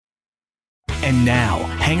And now,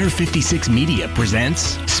 Hangar 56 Media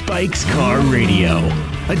presents Spike's Car Radio,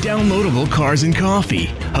 a downloadable cars and coffee,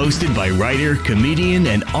 hosted by writer, comedian,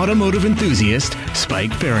 and automotive enthusiast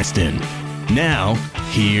Spike Feresten. Now,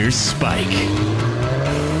 here's Spike.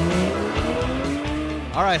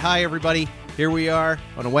 All right, hi everybody. Here we are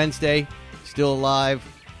on a Wednesday, still alive.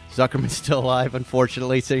 Zuckerman's still alive,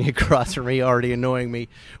 unfortunately, sitting across from me, already annoying me.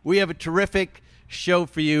 We have a terrific show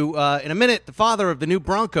for you. In a minute, the father of the new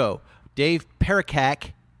Bronco, Dave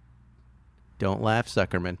Perikak. Don't laugh,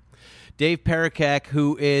 Zuckerman. Dave Perikak,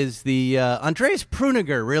 who is the Andreas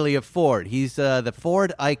Pruniger, really, of Ford. He's the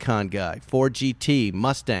Ford icon guy, Ford GT,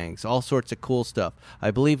 Mustangs, all sorts of cool stuff.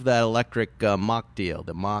 I believe that electric Mach deal,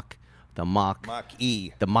 the Mach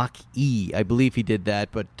E. The Mach E. I believe he did that.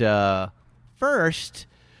 But first,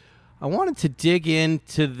 I wanted to dig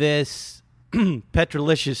into this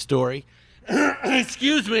Petrolicious story.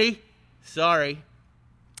 Excuse me. Sorry.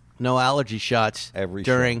 No allergy shots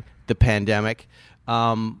during the pandemic.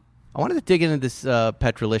 I wanted to dig into this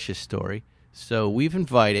Petrolicious story. So we've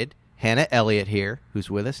invited Hannah Elliott here,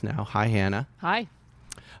 who's with us now. Hi, Hannah. Hi.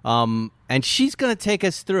 And she's going to take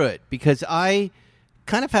us through it because I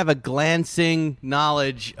kind of have a glancing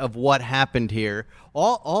knowledge of what happened here.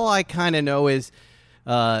 All I kind of know is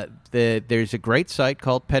there's a great site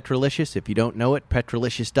called Petrolicious. If you don't know it,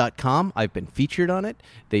 petrolicious.com. I've been featured on it.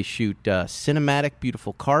 They shoot cinematic,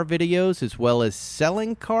 beautiful car videos as well as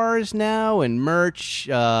selling cars now and merch,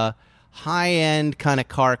 high-end kind of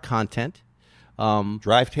car content.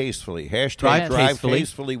 Drive tastefully. Hashtag Drive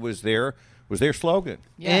tastefully was their slogan.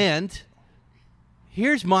 Yeah. And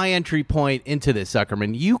here's my entry point into this,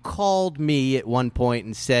 Zuckerman. You called me at one point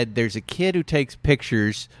and said there's a kid who takes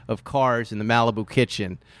pictures of cars in the Malibu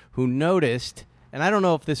kitchen who noticed, and I don't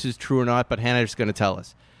know if this is true or not, but Hannah's going to tell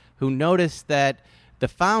us, who noticed that the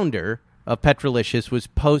founder of Petrolicious was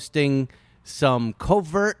posting some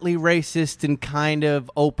covertly racist and kind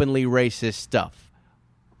of openly racist stuff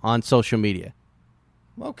on social media.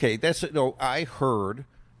 Okay, I heard,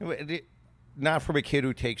 not from a kid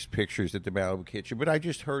who takes pictures at the Malibu kitchen, but I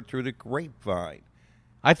just heard through the grapevine.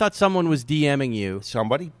 I thought someone was DMing you.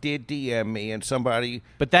 Somebody did DM me, and somebody...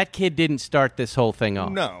 But that kid didn't start this whole thing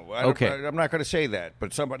off. No, I'm not going to say that,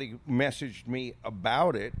 but somebody messaged me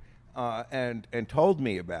about it and told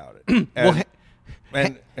me about it. Go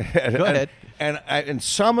ahead. And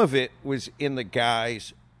some of it was in the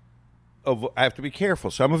guise of... I have to be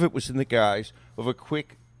careful. Some of it was in the guise of a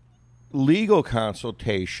quick legal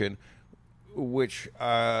consultation, which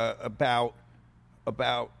about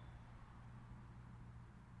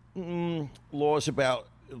laws about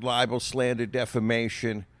libel, slander,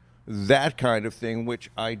 defamation, that kind of thing,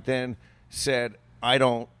 which I then said, I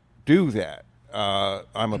don't do that.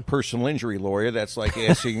 I'm a personal injury lawyer. That's like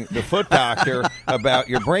asking the foot doctor about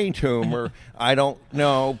your brain tumor. I don't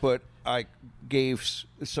know, but I gave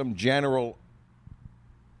some general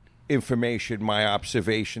information, my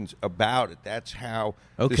observations about it. That's how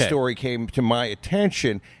the story came to my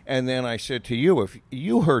attention. And then I said to you, if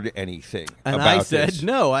you heard anything and about I said, this.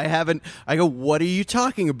 No, I haven't. I go, what are you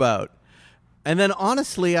talking about? And then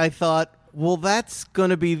honestly, I thought, well, that's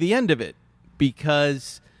going to be the end of it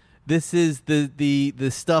because this is the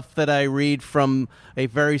stuff that I read from a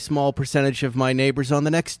very small percentage of my neighbors on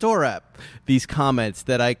the Nextdoor app. These comments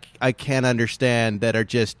that I can't understand that are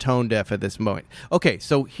just tone deaf at this moment. Okay,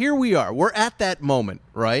 so here we are. We're at that moment,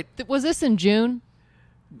 right? Was this in June?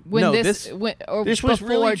 No, this was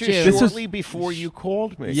really just shortly before you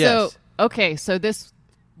called me. Yes. So this,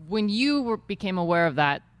 when you became aware of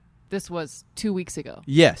that, this was 2 weeks ago.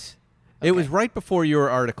 Yes. Okay. It was right before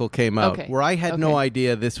your article came out, where I had no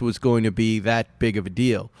idea this was going to be that big of a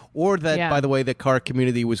deal, or that, by the way, the car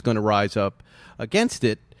community was going to rise up against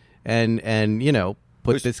it and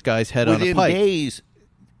put this guy's head on a pike. Within days,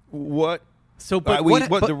 what? So, but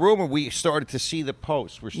the rumor, we started to see the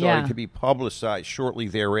posts were starting to be publicized shortly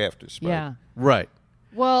thereafter. Spike. Yeah. Right.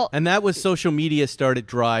 Well, and that was social media started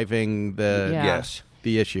driving the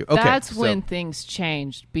issue. Okay, that's when things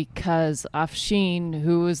changed because Afshin,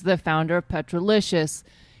 who is the founder of Petrolicious,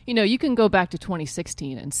 you can go back to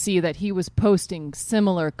 2016 and see that he was posting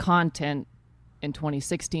similar content in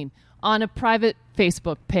 2016 on a private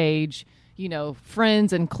Facebook page.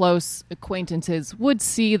 Friends and close acquaintances would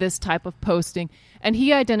see this type of posting, and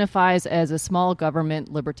he identifies as a small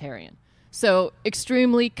government libertarian. So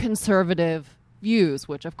extremely conservative views,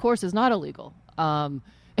 which of course is not illegal.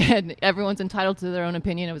 And everyone's entitled to their own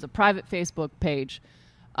opinion. It was a private Facebook page.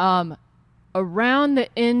 Around the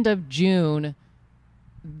end of June,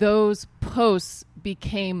 those posts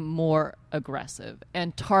became more aggressive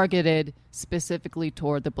and targeted specifically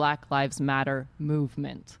toward the Black Lives Matter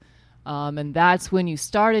movement. And that's when you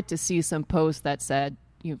started to see some posts that said,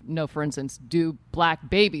 for instance, do black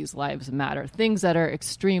babies' lives matter? Things that are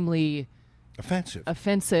extremely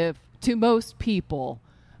offensive to most people.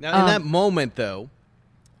 Now, in that moment, though,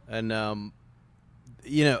 and,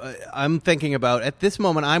 I'm thinking about, at this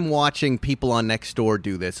moment, I'm watching people on Nextdoor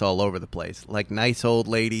do this all over the place, like nice old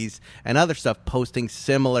ladies and other stuff posting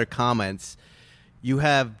similar comments. You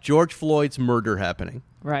have George Floyd's murder happening.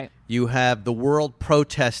 Right. You have the world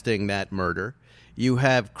protesting that murder. You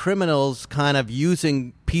have criminals kind of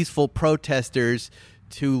using peaceful protesters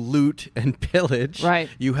to loot and pillage. Right.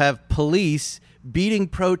 You have police beating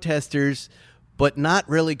protesters, but not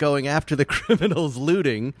really going after the criminals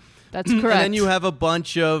looting. That's correct. And then you have a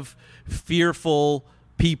bunch of fearful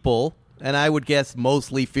people, and I would guess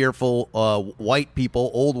mostly fearful white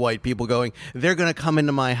people, old white people going, they're going to come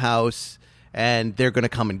into my house and they're going to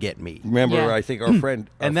come and get me. Remember, I think our friend...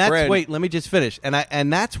 Wait, let me just finish.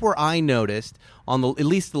 And that's where I noticed, on at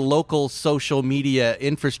least the local social media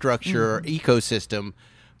infrastructure or ecosystem,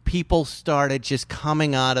 people started just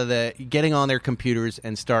coming out of getting on their computers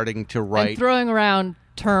and starting to write. And throwing around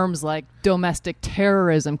terms like domestic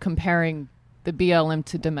terrorism, comparing the BLM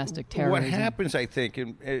to domestic terrorism. What happens, I think,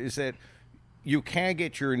 is that you can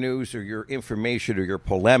get your news or your information or your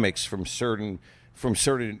polemics from certain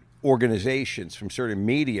organizations, from certain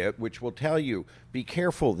media, which will tell you, be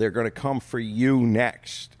careful, they're going to come for you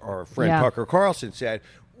next. Our friend Tucker Carlson said,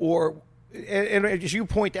 and as you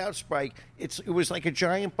point out, Spike, it was like a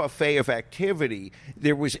giant buffet of activity.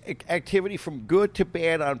 There was activity from good to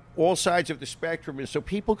bad on all sides of the spectrum, and so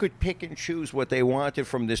people could pick and choose what they wanted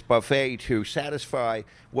from this buffet to satisfy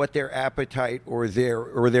what their appetite or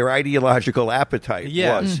their ideological appetite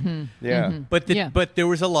was. Mm-hmm. Yeah, mm-hmm. But there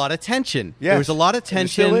was a lot of tension. Yes. There was a lot of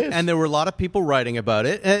tension, and there were a lot of people writing about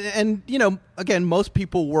it. And again, most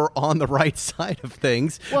people were on the right side of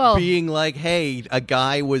things, being like, "Hey, a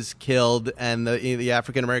guy was killed, and the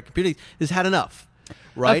African American community has had enough."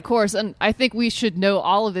 Right? Of course, and I think we should know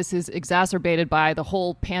all of this is exacerbated by the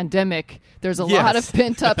whole pandemic. There's a lot of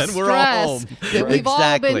pent-up and stress. we're all home. That we've all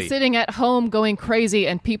been Exactly. sitting at home going crazy,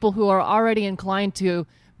 and people who are already inclined to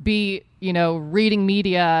be, reading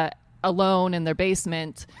media alone in their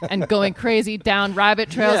basement and going crazy down rabbit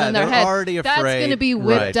trails in their they're head. already That's afraid. going to be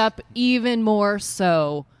whipped Right. up even more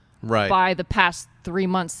so by the past 3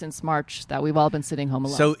 months since March that we've all been sitting home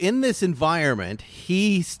alone. So in this environment,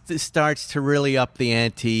 he starts to really up the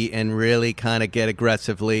ante and really kind of get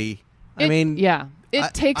aggressively.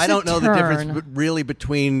 It takes I don't a know the difference turn. really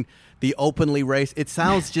between the openly race. It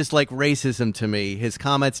sounds just like racism to me. His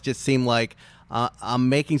comments just seem like I'm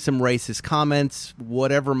making some racist comments,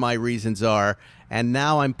 whatever my reasons are, and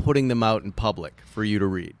now I'm putting them out in public for you to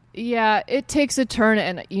read. Yeah, it takes a turn,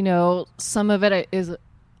 and some of it is, it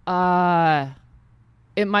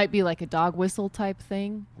might be like a dog whistle type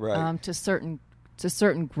thing, right? To certain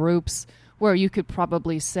groups where you could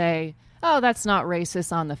probably say, "Oh, that's not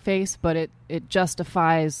racist on the face," but it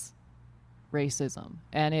justifies racism,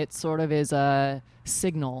 and it sort of is a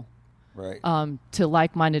signal, right, to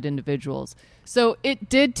like-minded individuals. So it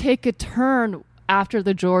did take a turn after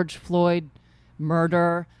the George Floyd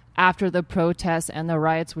murder, after the protests and the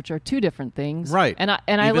riots, which are two different things. Right. And I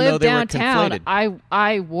Even live though they were downtown. conflated.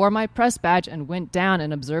 I wore my press badge and went down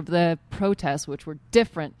and observed the protests, which were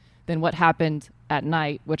different than what happened at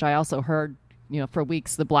night, which I also heard, for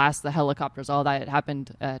weeks, the blast, the helicopters, all that. It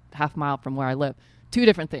happened a half mile from where I live. Two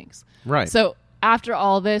different things. Right. So after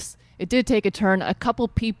all this, it did take a turn. A couple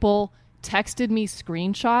people texted me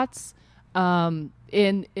screenshots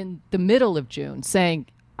in the middle of June saying,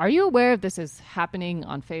 "Are you aware of this is happening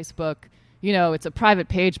on Facebook? It's a private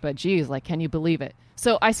page, but geez, can you believe it?"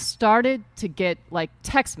 So I started to get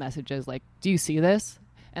text messages like, "Do you see this?"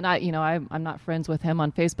 And I'm not friends with him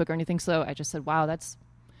on Facebook or anything. So I just said, "Wow, that's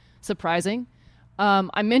surprising."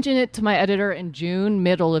 I mentioned it to my editor in June,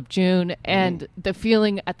 middle of June. And the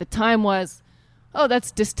feeling at the time was, "Oh, that's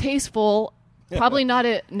distasteful. Probably not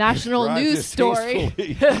a national news story."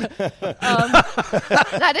 That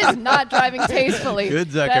is not driving tastefully. Good,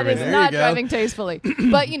 Zuckerman. That is There not you go. driving tastefully.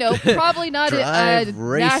 But, probably not a Drive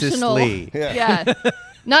national... racistly. Yeah.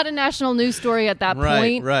 Not a national news story at that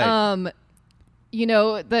point. Right.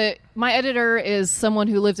 My editor is someone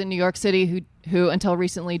who lives in New York City who until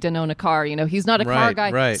recently didn't own a car. He's not a car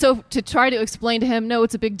guy. Right. So to try to explain to him, no,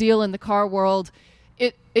 it's a big deal in the car world,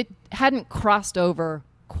 it hadn't crossed over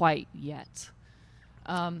quite yet.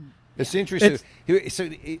 It's interesting. So,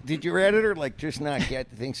 did your editor just not get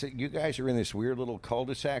the things that you guys are in this weird little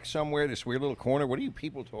cul-de-sac somewhere, this weird little corner? What are you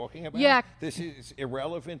people talking about? Yeah. This is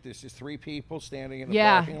irrelevant. This is three people standing in the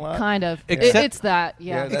parking lot. Yeah, kind of. Except- It's that.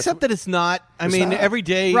 Yeah. Except that it's not. I mean, not. every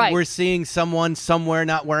day Right. we're seeing someone somewhere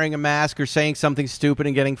not wearing a mask or saying something stupid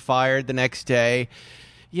and getting fired the next day.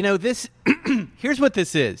 You know, this. Here's what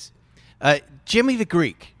this is. Jimmy the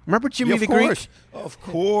Greek. Remember Jimmy the Greek? Of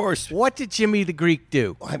course. What did Jimmy the Greek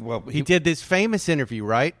do? Well, he did this famous interview,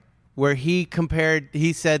 right? Where he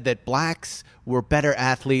said that blacks were better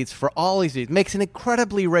athletes for all these reasons. Makes an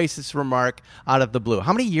incredibly racist remark out of the blue.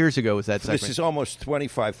 How many years ago was that segment? This is almost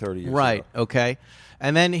 25, 30 years Right, ago. okay.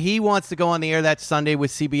 And then he wants to go on the air that Sunday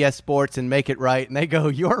with CBS Sports and make it right. And they go,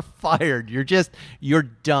 you're fired. You're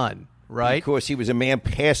done, right? Because he was a man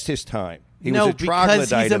past his time. He no, was a because troglodyte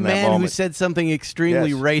he's a in that man who moment. said something extremely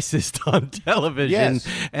Yes. racist on television. Yes.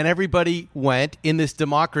 And everybody went, in this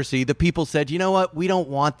democracy, the people said, you know what? We don't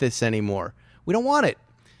want this anymore. We don't want it.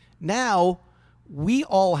 Now, we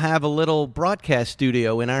all have a little broadcast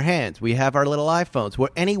studio in our hands. We have our little iPhones where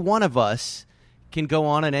any one of us can go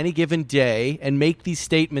on any given day and make these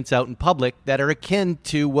statements out in public that are akin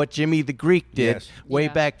to what Jimmy the Greek did Yes. way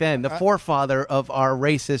Yeah. back then, the forefather of our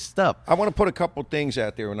racist stuff. I want to put a couple things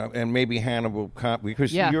out there, and maybe Hannah will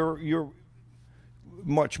because Yeah. you're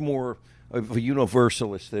much more of a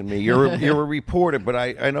universalist than me. You're a reporter, but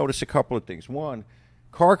I notice a couple of things. One,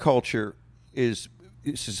 car culture is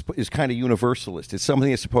kind of universalist. It's something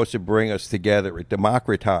that's supposed to bring us together. It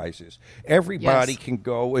democratizes. Everybody Yes. can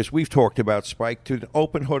go, as we've talked about, Spike, to the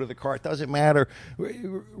open hood of the car. It doesn't matter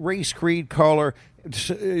race, creed, color,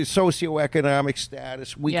 socioeconomic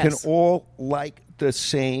status. We Yes. can all like the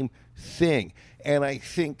same thing. And I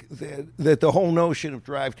think that the whole notion of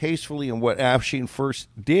drive tastefully and what Afshin first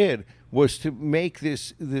did was to make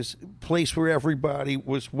this place where everybody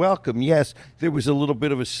was welcome. Yes, there was a little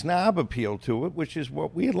bit of a snob appeal to it, which is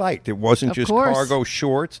what we liked. It wasn't Of just course. cargo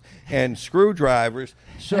shorts and screwdrivers.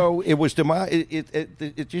 So it was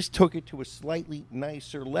it just took it to a slightly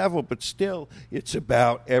nicer level, but still it's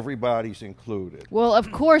about everybody's included. Well,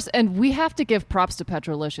 of course, and we have to give props to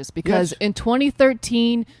Petrolicious because Yes. in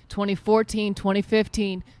 2013, 2014,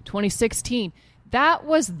 2015, 2016, that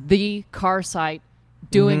was the car site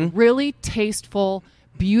doing really tasteful,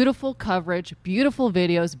 beautiful coverage, beautiful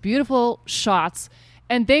videos, beautiful shots.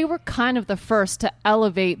 And they were kind of the first to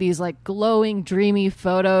elevate these like glowing, dreamy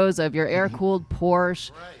photos of your air-cooled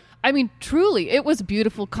Porsche. Right. I mean, truly, it was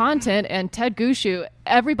beautiful content. And Ted Gushu,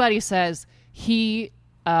 everybody says he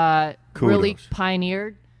really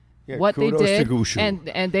pioneered what they kudos did. to Gushu.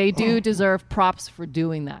 And they do deserve props for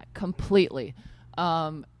doing that completely.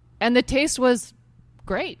 And the taste was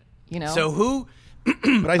great, you know. So who...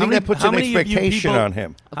 But I think that puts an expectation on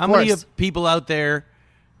him. How many course. of people out there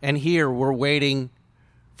and here were waiting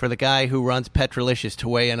for the guy who runs Petrolicious to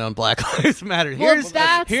weigh in on Black Lives Matter? Well,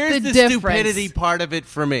 that's here's the the difference. stupidity part of it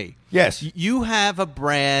for me. Yes. You have a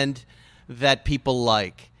brand that people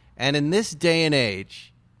like. And in this day and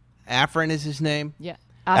age, Afrin is his name? Yeah.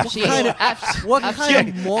 What kind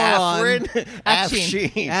of moron?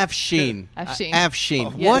 Afshin. Afshin.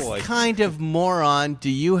 Afshin. What boy. kind of moron do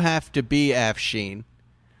you have to be, Afshin,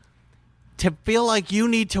 to feel like you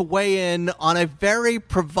need to weigh in on a very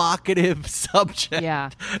provocative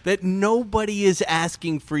subject that nobody is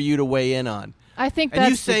asking for you to weigh in on? I think and that's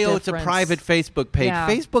you say, the oh, it's a difference. private Facebook page. Yeah.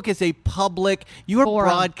 Facebook is a public. You are Forum.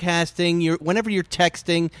 broadcasting. Whenever you're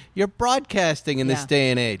texting, you're broadcasting in this Yeah.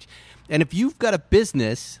 day and age. And if you've got a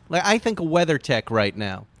business, like I think of WeatherTech right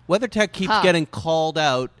now. WeatherTech keeps getting called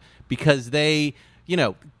out because they, you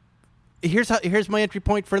know, here's my entry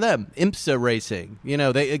point for them. IMSA Racing. You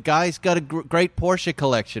know, a guy's got a great Porsche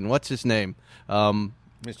collection. What's his name?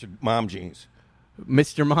 Mr. Mom Jeans.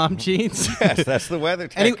 Mr. Mom Jeans. Yes, that's the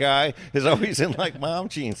WeatherTech guy. Is always in like mom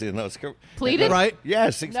jeans in those. Pleated? Right?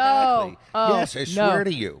 Yes, exactly. Oh, yes, I swear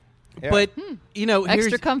to you. Yeah. But, you know, Extra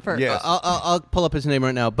here's, comfort. Yes. I'll pull up his name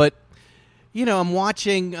right now. But, you know, I'm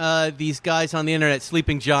watching these guys on the internet,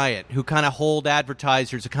 Sleeping Giant, who kind of hold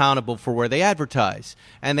advertisers accountable for where they advertise.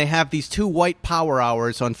 And they have these two white power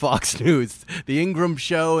hours on Fox News, the Ingram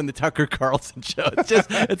Show and the Tucker Carlson Show.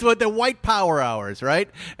 It's what the white power hours, right?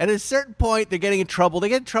 And at a certain point, they're getting in trouble. They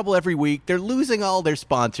get in trouble every week. They're losing all their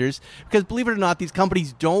sponsors because, believe it or not, these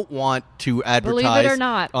companies don't want to advertise Believe it or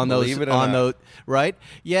not. on those, Believe it or on not. those, right?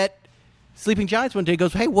 Yet, Sleeping Giants one day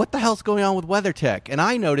goes, hey, what the hell's going on with WeatherTech? And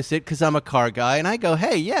I notice it because I'm a car guy, and I go,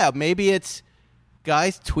 hey, yeah, maybe it's,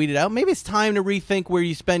 guys, tweet it out. Maybe it's time to rethink where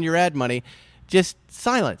you spend your ad money. Just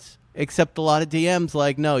silence. Except a lot of DMs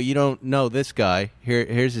like, no, you don't know this guy.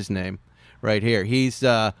 Here's his name right here. He's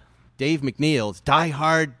Dan Dave McNeil's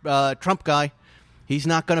diehard Trump guy. He's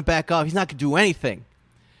not going to back off. He's not going to do anything.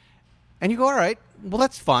 And you go, all right, well,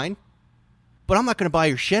 that's fine. But I'm not going to buy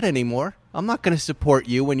your shit anymore. I'm not going to support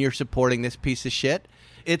you when you're supporting this piece of shit.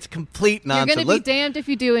 It's complete nonsense. You're going to be damned if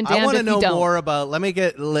you do and damned if you don't. I want to know more about. Let me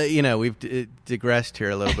get. We've digressed here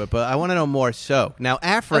a little bit, but I want to know more. So now,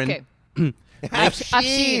 Afrin. Okay.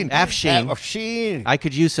 Afshin. I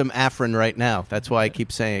could use some Afrin right now. That's why I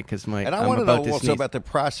keep saying it because And I want to know also about the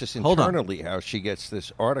process internally, how she gets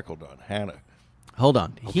this article done, Hannah. Hold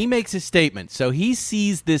on. Okay. He makes a statement. So he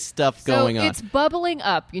sees this stuff going on. So it's bubbling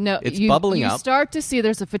up. It's bubbling up. You start to see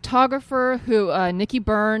there's a photographer who, Nikki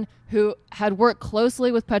Byrne, who had worked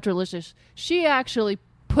closely with Petrolicious. She actually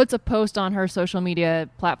puts a post on her social media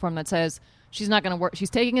platform that says she's not going to work.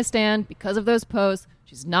 She's taking a stand because of those posts.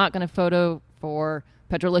 She's not going to photo for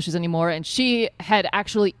Petrolicious anymore. And she had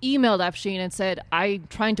actually emailed Afshin and said, I'm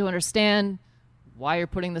trying to understand why you're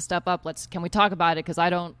putting this stuff up. Can we talk about it? Because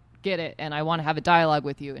I don't get it, and I want to have a dialogue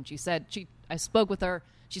with you. And she said, I spoke with her.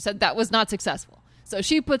 She said that was not successful. So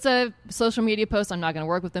she puts a social media post, I'm not going to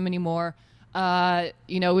work with them anymore.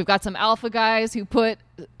 We've got some alpha guys who put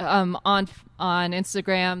on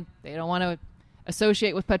Instagram, they don't want to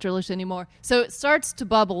associate with Petrolicious anymore. So it starts to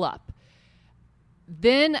bubble up.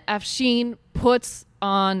 Then Afshin puts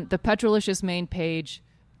on the Petrolicious main page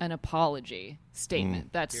an apology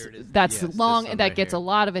statement. That's long and that gets a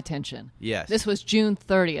lot of attention. Yes. This was June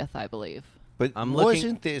 30th, I believe. But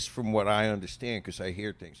wasn't this, from what I understand, because I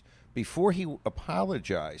hear things, before he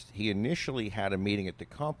apologized, he initially had a meeting at the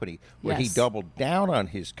company where he doubled down on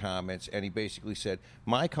his comments, and he basically said,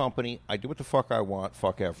 my company, I do what the fuck I want,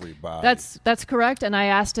 fuck everybody. That's correct, and I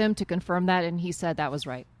asked him to confirm that, and he said that was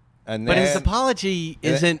right. But his apology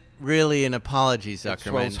isn't really an apology,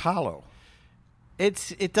 Zuckerman. It's hollow.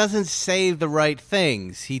 It doesn't say the right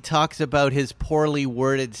things. He talks about his poorly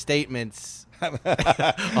worded statements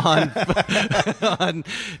on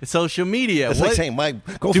social media. It's like saying,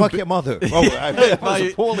 Mike, go fuck your mother. I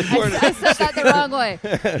was poorly worded. I said that the wrong way.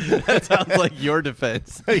 That sounds like your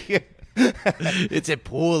defense. It's a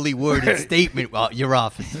poorly worded statement. Well, you're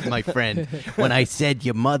off, my friend. When I said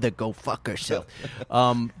your mother go fuck herself.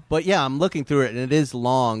 But yeah, I'm looking through it, and it is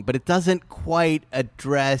long, but it doesn't quite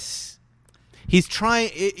address. He's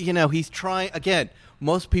trying. Again,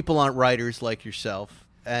 most people aren't writers like yourself,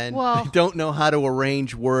 and they don't know how to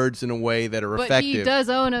arrange words in a way that are effective. But he does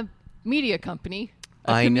own a media company.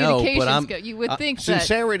 I know, but you would think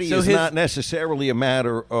sincerity is not necessarily a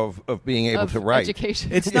matter of being able to write.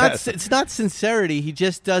 Education. It's not. It's not sincerity. He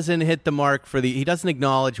just doesn't hit the mark for the. He doesn't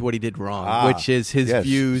acknowledge what he did wrong, which is his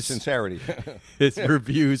views. Sincerity. His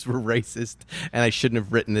reviews were racist, and I shouldn't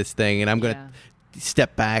have written this thing. And I'm going to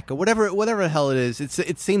step back or whatever the hell it is.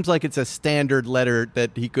 It seems like it's a standard letter that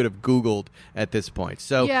he could have Googled at this point.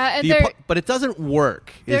 So but it doesn't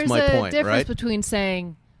work. Is my point, right? There's a difference between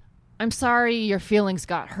saying, I'm sorry your feelings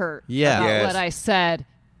got hurt about what I said,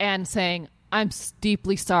 and saying, I'm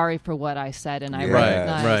deeply sorry for what I said, and I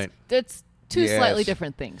recognize. Right. That's two slightly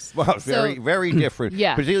different things. Well, very, very different.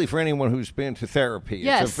 Particularly for anyone who's been to therapy.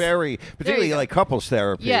 It's a very, particularly like couples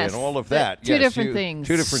therapy and all of that. Two different things.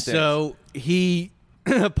 Two different things. So he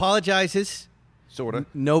apologizes. Sort of.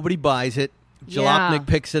 Nobody buys it. Jalopnik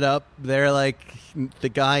picks it up. They're like, the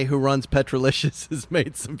guy who runs Petrolicious has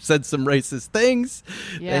said some racist things.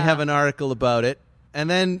 They have an article about it. And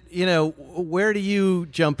then, where do you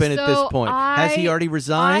jump in at this point? Has he already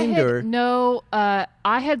resigned? No, I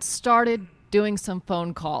had started doing some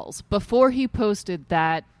phone calls before he posted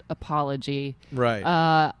that apology. Right.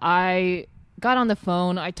 I got on the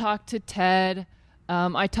phone. I talked to Ted.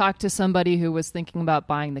 I talked to somebody who was thinking about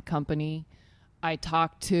buying the company. I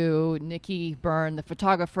talked to Nikki Byrne, the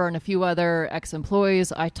photographer, and a few other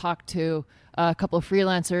ex-employees. I talked to a couple of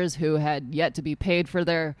freelancers who had yet to be paid for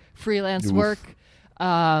their freelance work.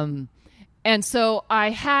 And so I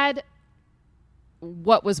had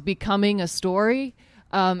what was becoming a story.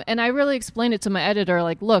 And I really explained it to my editor,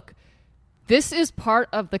 like, look, this is part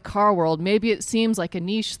of the car world. Maybe it seems like a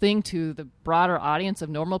niche thing to the broader audience of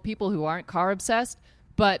normal people who aren't car obsessed,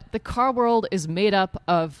 but the car world is made up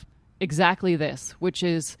of exactly this, which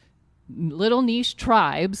is little niche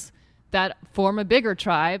tribes that form a bigger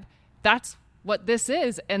tribe. That's what this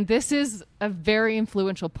is, and this is a very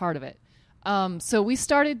influential part of it. So we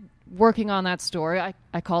started working on that story.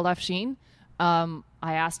 I called Afshin.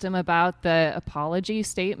 I asked him about the apology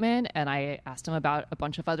statement, and I asked him about a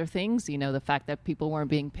bunch of other things. The fact that people weren't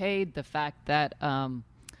being paid, the fact that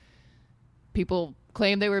people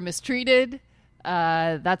claimed they were mistreated,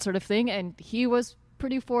 that sort of thing. And he was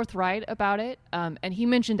pretty forthright about it. And he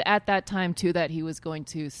mentioned at that time, too, that he was going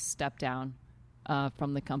to step down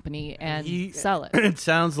from the company and sell it. It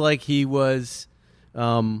sounds like he was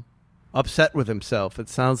upset with himself. It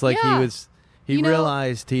sounds like he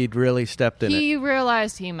realized he'd really stepped in it. He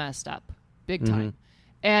realized he messed up big time.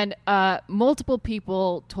 And multiple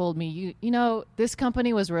people told me, you know, this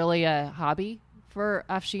company was really a hobby for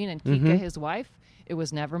Afshin and Kika, his wife. It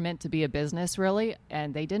was never meant to be a business, really,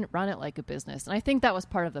 and they didn't run it like a business. And I think that was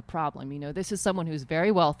part of the problem. You know, this is someone who's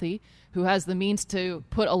very wealthy, who has the means to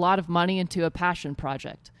put a lot of money into a passion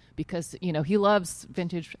project because, you know, he loves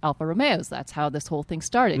vintage Alfa Romeos. That's how this whole thing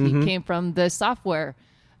started. He came from the software,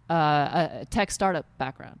 a tech startup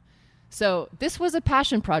background. So this was a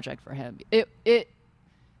passion project for him. It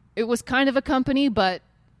was kind of a company, but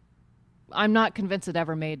I'm not convinced it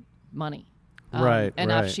ever made money.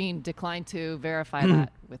 And Afshin declined to verify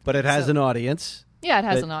that with But it has an audience. Yeah, it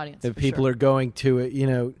has an audience. If people are going to it, you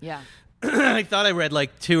know. Yeah. I thought I read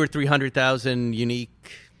like 200,000 or 300,000 unique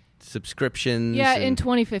subscriptions. Yeah, in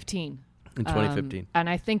 2015. In 2015. And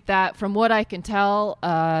I think that, from what I can tell,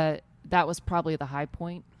 that was probably the high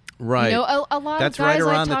point. Right. You know, a lot That's of guys right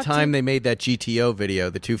around the I talked time to, they made that GTO video,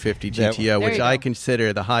 the 250 GTO, which I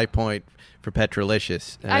consider the high point for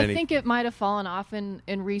Petrolicious. I think it might have fallen off in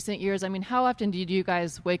recent years. I mean, how often did you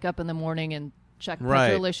guys wake up in the morning and check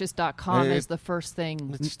Petrolicious.com as the first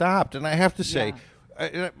thing? It stopped. And I have to say,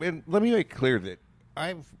 and let me make clear that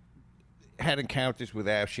I've had encounters with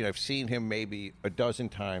Afshin. I've seen him maybe a dozen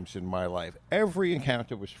times in my life. Every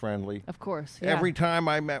encounter was friendly. Of course. Yeah. Every time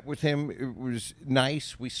I met with him, it was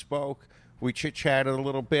nice. We spoke. We chit-chatted a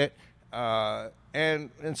little bit. And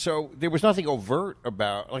so there was nothing overt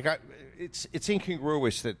about, like, it's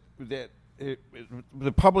incongruous that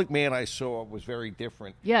the public man I saw was very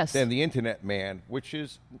different than the internet man, which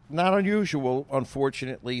is not unusual,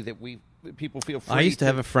 unfortunately, that people feel free. I used to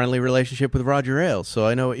have a friendly relationship with Roger Ailes, so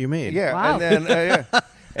I know what you mean. Yeah, wow.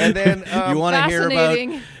 And then you want to hear about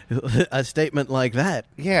a statement like that?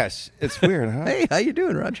 Yes, it's weird, huh? Hey, how you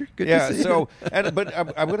doing, Roger? Good to see you. But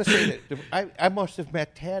I'm going to say that I must have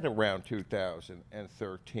met Ted around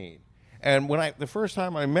 2013. And the first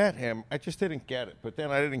time I met him, I just didn't get it. But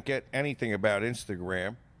then I didn't get anything about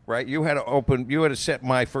Instagram, right? You had to set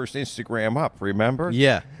my first Instagram up, remember?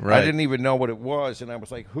 Yeah, right. I didn't even know what it was, and I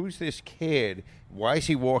was like, who's this kid? Why is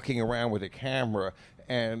he walking around with a camera?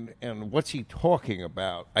 And what's he talking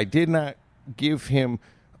about? I did not give him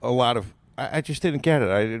a lot of... I just didn't get it.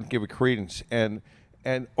 I didn't give it credence. And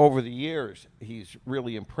over the years, he's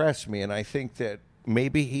really impressed me, and I think that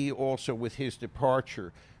maybe he also, with his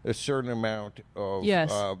departure, a certain amount of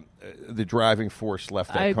the driving force left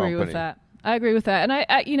that company. I agree with that. And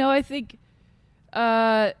I think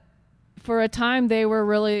for a time they were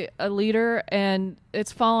really a leader, and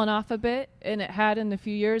it's fallen off a bit, and it had in a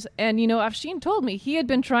few years. And, you know, Afshin told me he had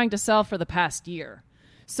been trying to sell for the past year.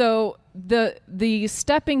 So the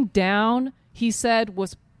stepping down, he said,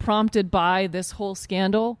 was prompted by this whole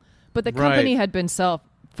scandal, but the company had been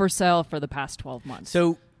for sale for the past 12 months.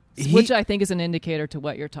 So which I think is an indicator to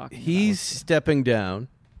what you're talking about. He's stepping down.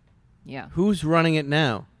 Yeah. Who's running it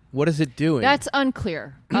now? What is it doing? That's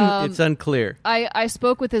unclear. It's unclear. I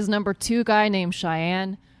spoke with his number 2 guy named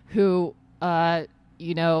Cheyenne, who,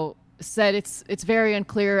 said it's very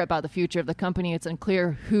unclear about the future of the company. It's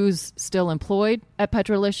unclear who's still employed at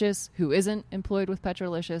Petrolicious, who isn't employed with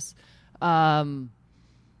Petrolicious.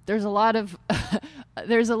 There's a lot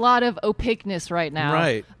of opaqueness right now.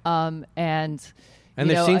 Right. And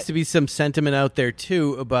there seems to be some sentiment out there,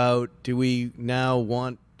 too, about do we now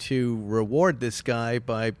want to reward this guy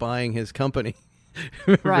by buying his company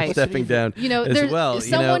for stepping down as well?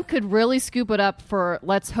 Someone could really scoop it up for,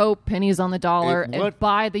 let's hope, pennies on the dollar and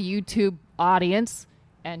buy the YouTube audience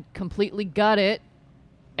and completely gut it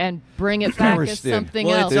and bring it back as something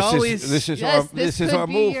else. This is our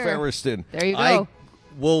move, Ferriston. There you go. I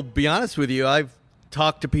will be honest with you. I've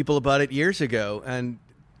talked to people about it years ago and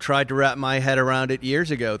tried to wrap my head around it years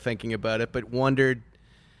ago thinking about it, but wondered,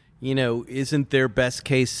 isn't their best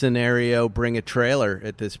case scenario bring a trailer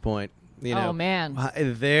at this point? Oh, man.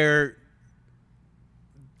 They're...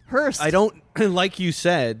 Hearst. I don't, like you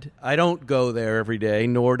said, I don't go there every day,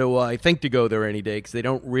 nor do I think to go there any day, because they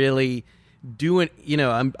don't really do it.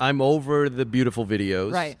 I'm over the beautiful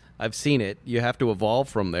videos. Right. I've seen it. You have to evolve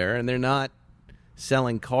from there, and they're not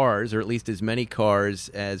selling cars, or at least as many cars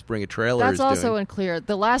as Bring a Trailer is doing. That's also unclear.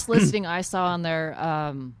 The last listing I saw on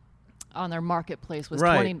their marketplace was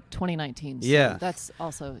 2019. So yeah. That's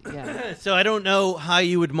also, So I don't know how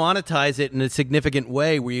you would monetize it in a significant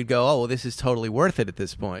way where you'd go, oh, well, this is totally worth it at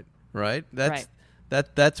this point, right? That's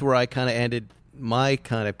where I kind of ended my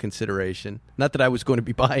kind of consideration. Not that I was going to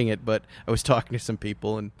be buying it, but I was talking to some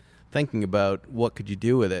people and thinking about what could you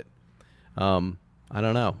do with it. I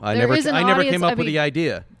don't know. I There never is an came audience- up I with mean, the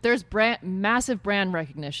idea. There's massive brand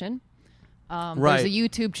recognition. Right. There's a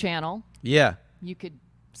YouTube channel Yeah. you could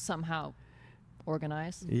somehow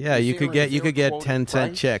organize. Yeah, Is you there could get quoted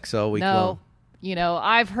 10-cent price? checks all week long. No.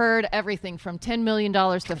 I've heard everything from $10 million to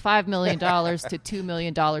 $5 million to $2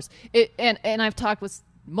 million. And I've talked with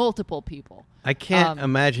multiple people. I can't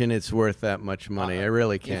imagine it's worth that much money. I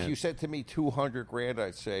really can't. If you said to me $200,000,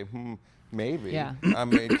 I'd say, maybe. Yeah. I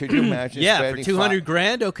mean, could you imagine? Yeah, for spending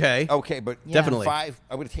 $200,000, okay. Okay, but Definitely. I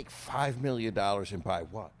would take $5 million and buy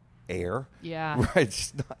what? Air. Yeah. Right.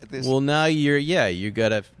 It's not this. Well, now you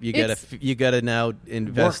gotta now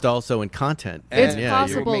invest also in content. It's And,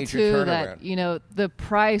 possible major too turnaround. that the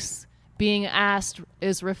price being asked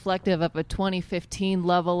is reflective of a 2015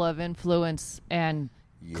 level of influence and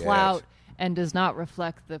clout, and does not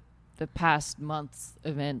reflect the past month's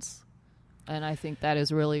events. And I think that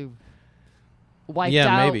is really wiped out.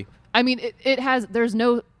 Yeah, maybe. I mean,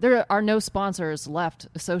 there are no sponsors left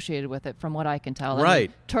associated with it, from what I can tell. I mean,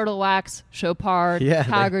 Right. Turtle Wax, Chopard, Yeah,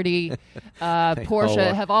 Haggerty, Porsche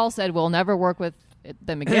all have all said we'll never work with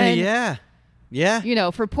them again. Yeah.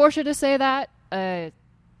 For Porsche to say that,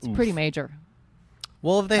 it's pretty major.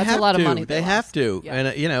 Well, they That's have a lot to. of money They they have lost. to. Yeah.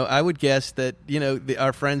 And, I would guess that,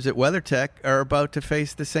 our friends at WeatherTech are about to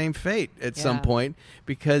face the same fate at some Yeah. point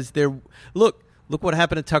because look what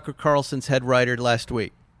happened to Tucker Carlson's head writer last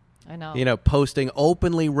week. I know. Posting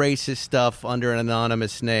openly racist stuff under an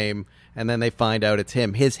anonymous name, and then they find out it's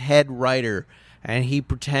him, his head writer, and he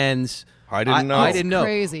pretends. I didn't know. I didn't know.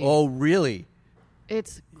 Crazy. Oh, really?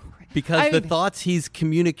 It's Because the thoughts he's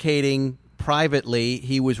communicating privately,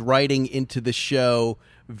 he was writing into the show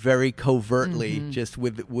very covertly, just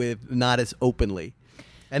with not as openly.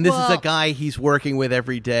 And this is a guy he's working with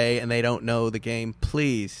every day, and they don't know the game.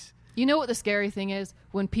 Please. You know what the scary thing is?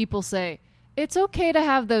 When people say, it's okay to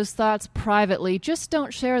have those thoughts privately, just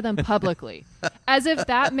don't share them publicly. As if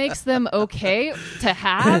that makes them okay to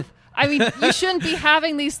have. I mean, you shouldn't be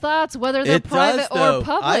having these thoughts, whether they're It private does, though. or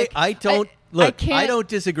public. I don't look. I can't- don't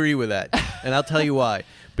disagree with that, and I'll tell you why.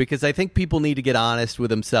 Because I think people need to get honest with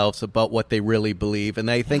themselves about what they really believe, and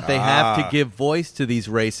I think they have to give voice to these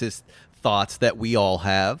racist thoughts that we all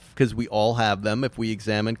have, because we all have them if we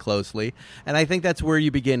examine closely. And I think that's where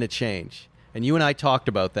you begin to change. And you and I talked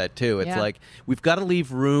about that too. It's like we've got to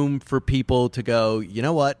leave room for people to go, you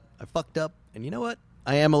know what, I fucked up, and you know what,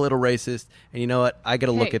 I am a little racist, and you know what, I got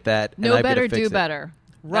to look at that. No and I better, better fix do it. better.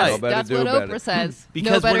 Right. That's what Oprah says.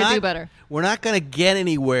 Because no better, do better. We're not going to get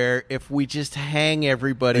anywhere if we just hang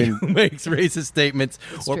everybody who makes racist statements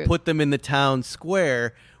or true. put them in the town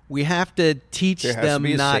square. We have to teach There has to them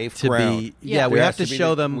be a not safe to ground. be. Yeah. Yeah, we There have has to be show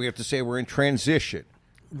the- them. We have to say we're in transition.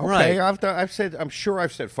 Right. Okay, I'm sure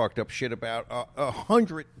I've said fucked up shit about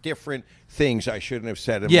 100 different things I shouldn't have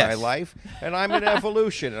said in Yes. my life, and I'm in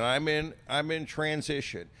evolution, and I'm in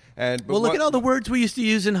transition. And but Well, look what- at all the words we used to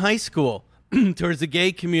use in high school towards the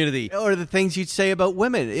gay community, or the things you'd say about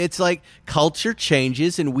women. It's like culture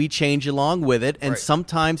changes and we change along with it, and Right.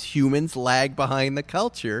 sometimes humans lag behind the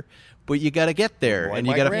culture, but you got to get there, Like and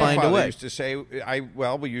you my got to find a grandfather way. Used to say,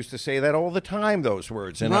 we used to say that all the time. Those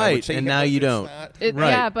words, and I Right, would say, and yeah, now but you it's don't. not- Right.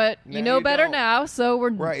 Yeah, but Now you know you better don't. now, so we're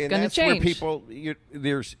Right, and going to that's change. where people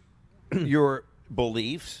there's your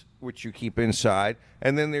beliefs, which you keep inside,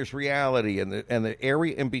 and then there's reality, and the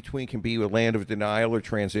area in between can be a land of denial or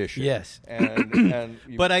transition. Yes. and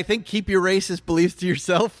you, But I think keep your racist beliefs to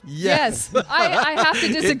yourself. Yes, I have to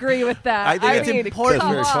disagree with that. I think it's mean, important.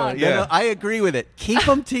 Come That's very on. funny. No, Yeah. no, I agree with it. Keep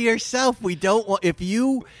them to yourself. We don't want if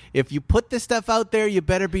you put this stuff out there, you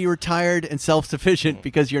better be retired and self-sufficient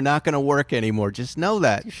because you're not going to work anymore. Just know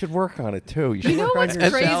that. you should work on it too. You should You know work what's on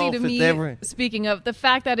yourself. crazy to It's me, never- speaking of, the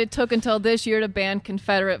fact that it took until this year to ban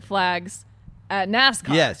Confederate flags at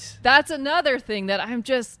NASCAR. Yes. That's another thing that I'm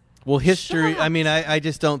just... Well, history. shocked. I mean, I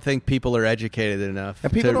just don't think people are educated enough.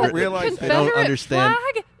 And people to don't re- realize- they don't Confederate understand.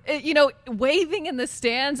 flag? Waving in the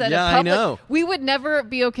stands at Yeah, a I public... know. We would never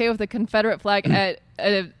be okay with a Confederate flag at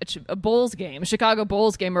a Bulls game, a Chicago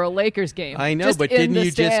Bulls game, or a Lakers game. I know, Just but in didn't the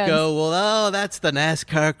you just stands. go, well, oh, that's the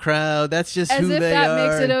NASCAR crowd. That's just As who if they that are.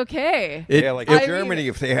 makes it okay. Yeah, like I in mean- Germany,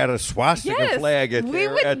 if they had a swastika Yes, flag at we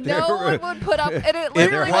their, would. at their, No one would put up, and it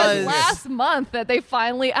literally was. was last month that they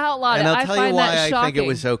finally outlawed And it. I'll I tell find you why that I shocking. think it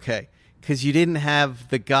was okay. Because you didn't have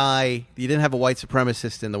a white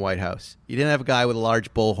supremacist in the White House. You didn't have a guy with a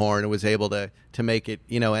large bullhorn who was able to make it,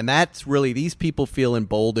 and that's really, these people feel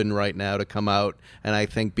emboldened right now to come out and I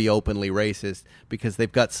think be openly racist because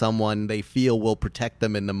they've got someone they feel will protect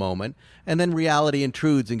them in the moment. And then reality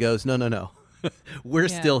intrudes and goes, no. We're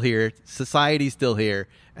Yeah. still here. Society's still here.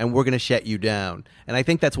 And we're going to shut you down. And I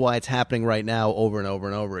think that's why it's happening right now over and over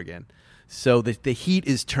and over again. So the heat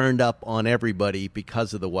is turned up on everybody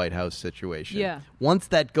because of the White House situation. Yeah. Once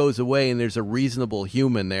that goes away and there's a reasonable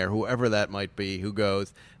human there, whoever that might be, who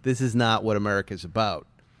goes, this is not what America's about.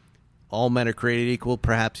 All men are created equal.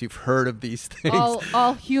 Perhaps you've heard of these things.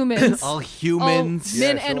 All humans. All humans.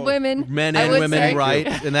 Men and women. Men I and would women, say. right.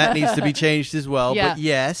 And that needs to be changed as well. Yeah. But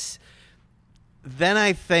yes, then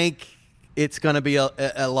I think it's going to be a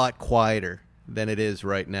lot quieter than it is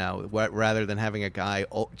right now, rather than having a guy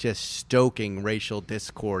just stoking racial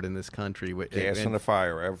discord in this country. Gas in the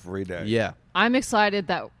fire every day. Yeah. I'm excited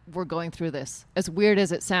that we're going through this, as weird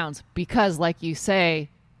as it sounds, because, like you say,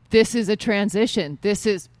 this is a transition. This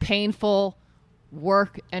is painful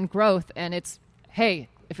work and growth, and it's, hey,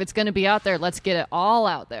 if it's going to be out there, let's get it all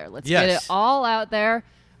out there. Let's get it all out there.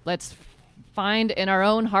 Let's find in our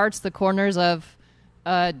own hearts the corners of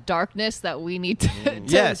darkness that we need to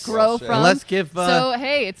grow from. And let's give.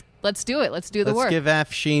 Let's do it. Let's do the work. Let's give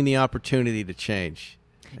Afshin the opportunity to change.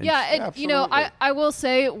 And you know, I will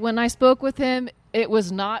say, when I spoke with him, it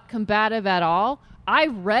was not combative at all. I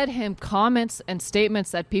read him comments and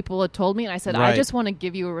statements that people had told me, and I said, I just want to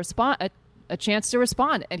give you a chance to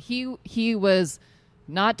respond. And he was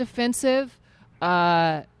not defensive.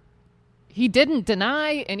 He didn't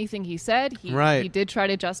deny anything he said. He did try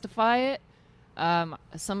to justify it.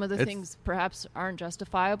 Some of the things perhaps aren't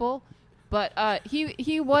justifiable, but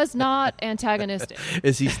he was not antagonistic.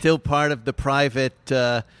 Is he still part of the private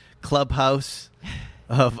clubhouse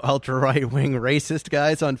of ultra right wing racist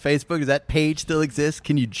guys on Facebook? Does that page still exist?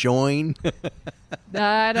 Can you join?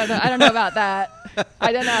 I don't know. I don't know about that.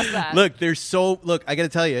 I didn't ask that. Look, I got to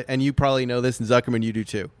tell you, and you probably know this, and Zuckerman, you do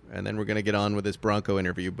too. And then we're going to get on with this Bronco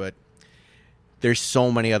interview, but there's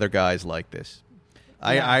so many other guys like this.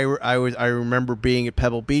 I remember being at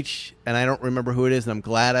Pebble Beach, and I don't remember who it is, and I'm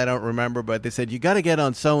glad I don't remember, but they said, you got to get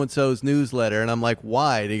on so-and-so's newsletter. And I'm like,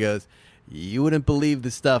 why? And he goes, you wouldn't believe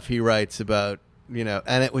the stuff he writes about,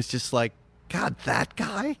 and it was just like, God, that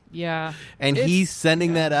guy? Yeah. And he's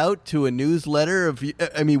sending that out to a newsletter of,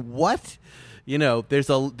 what?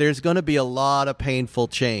 There's going to be a lot of painful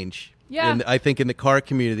change. Yeah. I think in the car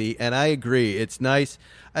community, and I agree. It's nice.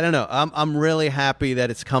 I don't know. I'm really happy that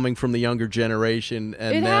it's coming from the younger generation.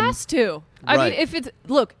 And it has to. I mean, if it's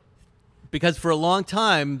because for a long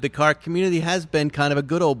time the car community has been kind of a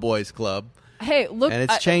good old boys club. Hey, look, and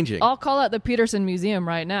it's changing. I'll call out the Peterson Museum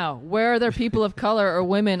right now. Where are there people of color or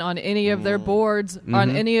women on any of their boards,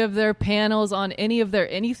 on any of their panels, on any of their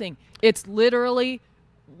anything? It's literally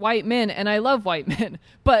white men, and I love white men,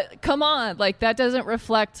 but come on, that doesn't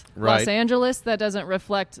reflect Los Angeles. That doesn't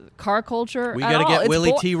reflect car culture. We got to get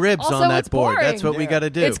Willie T. Ribs on that board. Boring. That's what we got to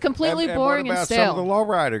do. It's completely boring and stale. Some of the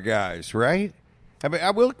lowrider guys, right? I mean,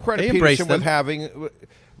 I will credit Peterson with having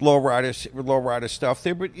lowrider stuff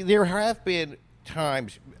there, but there have been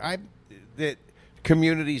times that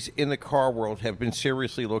communities in the car world have been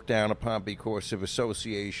seriously looked down upon because of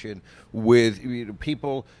association with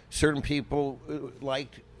certain people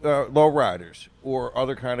liked lowriders or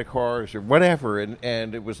other kind of cars or whatever,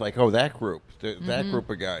 and it was like, oh, that group, that group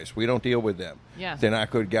of guys, we don't deal with them. Yeah, they're not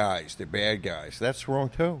good guys. They're bad guys. That's wrong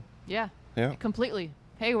too. Yeah, completely.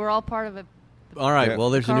 Hey, we're all part of it. All right. Well,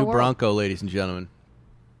 there's a new Bronco, ladies and gentlemen.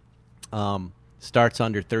 Starts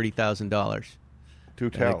under $30,000.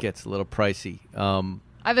 It gets a little pricey. I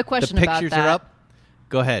have a question about that. The pictures are up.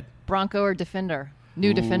 Go ahead. Bronco or Defender?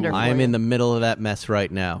 New Defender. I'm in the middle of that mess right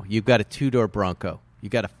now. You've got a 2-door Bronco. You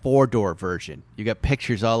got a 4-door version. You got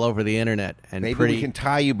pictures all over the internet. And maybe we can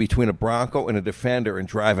tie you between a Bronco and a Defender and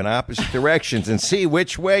drive in opposite directions and see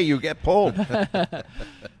which way you get pulled.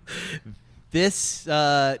 This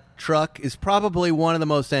truck is probably one of the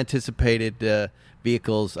most anticipated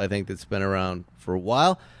vehicles, I think, that's been around for a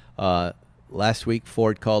while. Last week,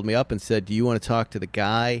 Ford called me up and said, do you want to talk to the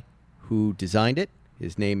guy who designed it?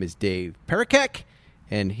 His name is Dave Perikek.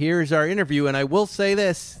 And here's our interview. And I will say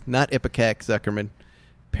this, not Ipecac, Zuckerman,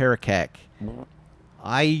 Perikek.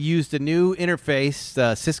 I used a new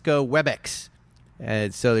interface, Cisco WebEx.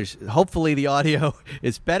 And so hopefully the audio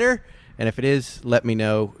is better. And if it is, let me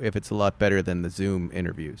know if it's a lot better than the Zoom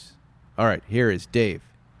interviews. All right, here is Dave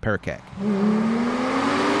Perikek.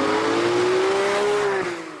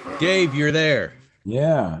 Dave, you're there.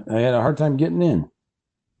 Yeah, I had a hard time getting in.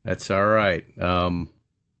 That's all right.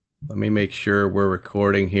 Let me make sure we're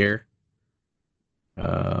recording here.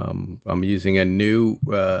 I'm using a new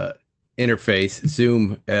interface.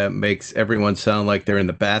 Zoom makes everyone sound like they're in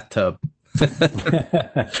the bathtub.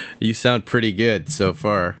 You sound pretty good so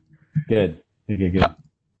far. Good. Where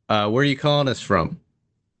are you calling us from?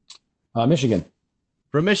 Michigan.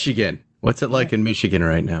 From Michigan. What's it like in Michigan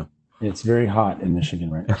right now? It's very hot in Michigan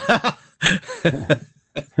right now.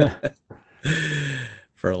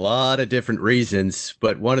 For a lot of different reasons,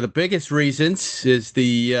 but one of the biggest reasons is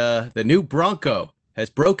the new Bronco has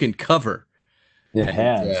broken cover. It And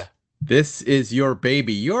has. this is your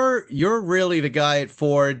baby. You're really the guy at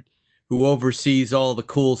Ford who oversees all the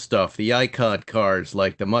cool stuff, the icon cars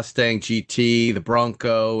like the Mustang GT, the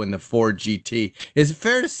Bronco, and the Ford GT. Is it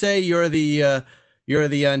fair to say you're the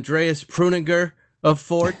Andreas Pruninger of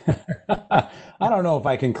Ford? I don't know if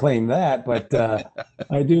I can claim that, but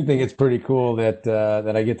I do think it's pretty cool that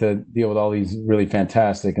that I get to deal with all these really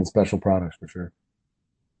fantastic and special products for sure.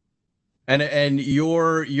 And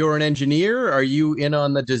you're an engineer. Are you in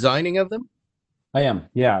on the designing of them? I am,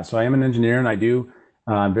 yeah. So I am an engineer, and I do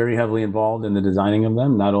I'm very heavily involved in the designing of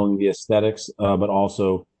them, not only the aesthetics, but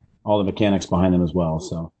also all the mechanics behind them as well.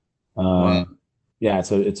 So, Wow. yeah,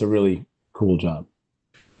 it's a really cool job.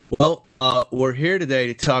 Well, we're here today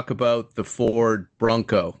to talk about the Ford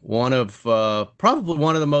Bronco, one of probably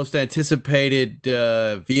one of the most anticipated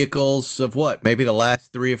vehicles of what, maybe the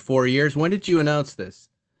last 3 or 4 years. When did you announce this?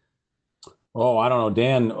 Oh, I don't know,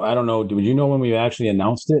 Dan. I don't know. Did you know when we actually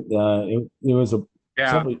announced it? It was a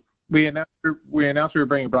Yeah, several. we announced we were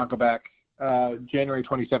bringing Bronco back January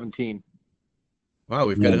 2017. Wow,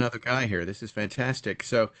 we've got Yeah. another guy here. This is fantastic.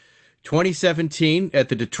 So, 2017 at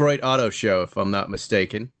the Detroit Auto Show, if I'm not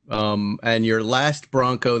mistaken. And your last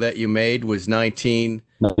Bronco that you made was 96.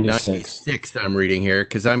 1996. I'm reading here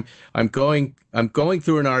because I'm going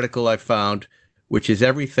through an article I found, which is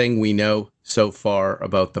everything we know so far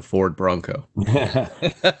about the Ford Bronco.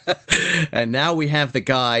 And now we have the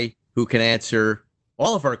guy who can answer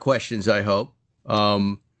all of our questions, I hope,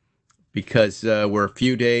 because we're a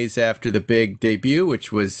few days after the big debut,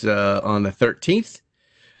 which was on the 13th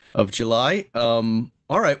of July.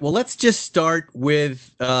 All right, well, let's just start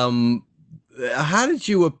with how did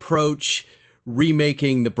you approach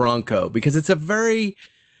remaking the Bronco? Because it's a very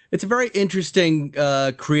interesting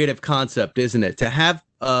creative concept, isn't it? To have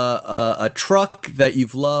a truck that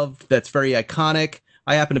you've loved, that's very iconic.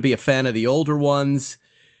 I happen to be a fan of the older ones.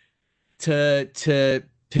 To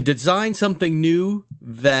design something new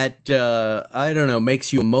that I don't know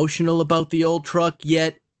makes you emotional about the old truck,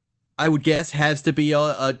 yet I would guess has to be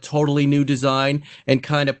a totally new design and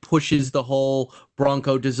kind of pushes the whole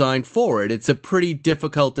Bronco design forward. It's a pretty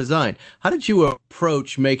difficult design. How did you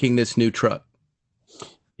approach making this new truck?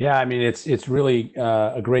 Yeah, I mean it's really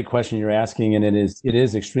a great question you're asking, and it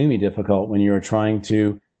is extremely difficult when you're trying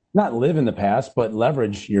to not live in the past, but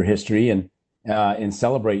leverage your history and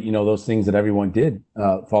celebrate those things that everyone did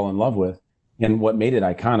fall in love with and what made it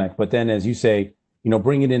iconic. But then, as you say,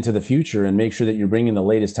 bring it into the future and make sure that you're bringing the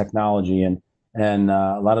latest technology and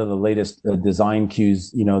a lot of the latest design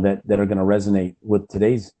cues that are going to resonate with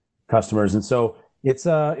today's customers. And so it's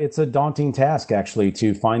a daunting task actually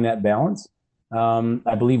to find that balance.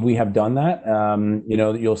 I believe we have done that.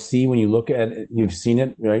 You'll see when you look at it, you've seen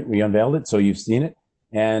it, right? We unveiled it, so you've seen it,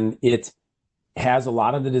 and it has a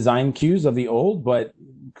lot of the design cues of the old, but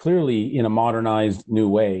clearly in a modernized new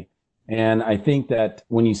way. And I think that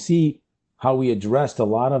when you see how we addressed a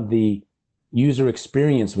lot of the user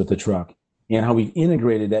experience with the truck and how we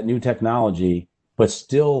integrated that new technology, but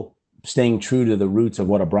still staying true to the roots of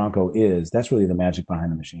what a Bronco is, that's really the magic behind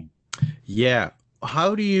the machine. Yeah.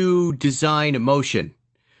 How do you design emotion?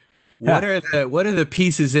 Yeah. What are the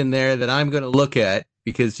pieces in there that I'm going to look at?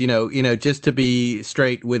 Because just to be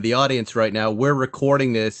straight with the audience right now, we're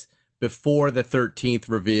recording this before the 13th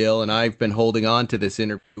reveal, and I've been holding on to this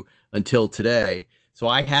interview until today, so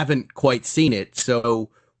I haven't quite seen it. So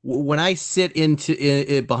when I sit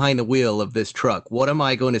behind the wheel of this truck, what am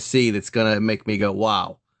I going to see that's going to make me go,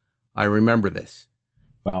 "Wow, I remember this"?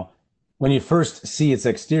 Well, when you first see its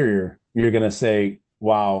exterior, you're going to say,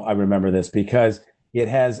 wow, I remember this, because it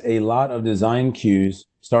has a lot of design cues,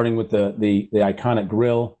 starting with the iconic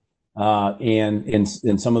grille and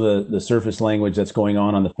in some of the surface language that's going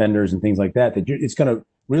on the fenders and things like that, it's going to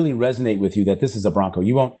really resonate with you that this is a Bronco.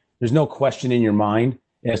 There's no question in your mind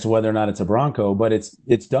as to whether or not it's a Bronco, but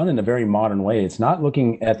it's done in a very modern way. It's not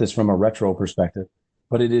looking at this from a retro perspective,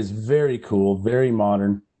 but it is very cool, very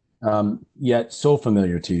modern, yet so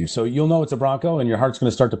familiar to you. So you'll know it's a Bronco, and your heart's going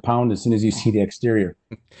to start to pound as soon as you see the exterior.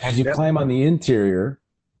 As you climb on the interior,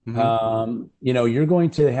 you're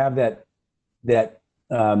going to have that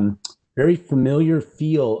very familiar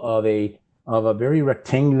feel of a very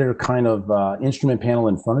rectangular kind of instrument panel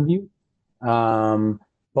in front of you.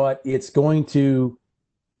 But it's going to,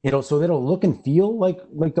 so it'll look and feel like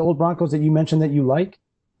the old Broncos that you mentioned that you like,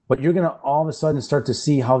 but you're going to all of a sudden start to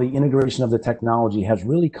see how the integration of the technology has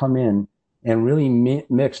really come in and really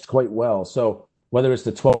mixed quite well. So whether it's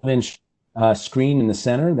the 12-inch screen in the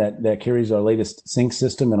center that carries our latest sync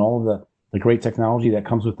system and all of the great technology that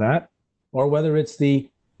comes with that, or whether it's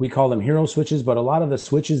we call them hero switches, but a lot of the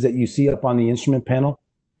switches that you see up on the instrument panel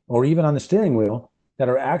or even on the steering wheel that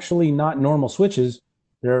are actually not normal switches,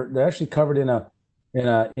 they're actually covered in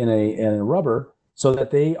a rubber so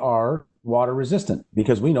that they are water resistant,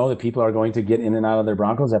 because we know that people are going to get in and out of their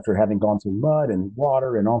Broncos after having gone through mud and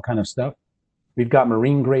water and all kind of stuff. We've got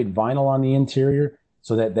marine grade vinyl on the interior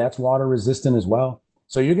so that that's water resistant as well.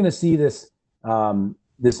 So you're going to see this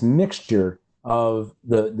this mixture of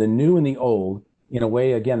the new and the old in a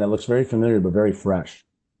way, again, that looks very familiar but very fresh.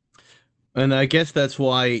 And I guess that's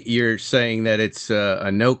why you're saying that it's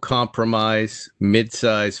a no compromise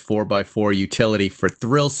mid-size 4x4 utility for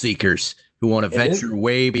thrill seekers who want to venture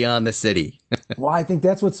way beyond the city. Well, I think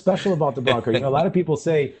that's what's special about the Bronco. A lot of people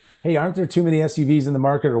say, hey, aren't there too many SUVs in the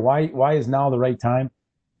market, or why is now the right time?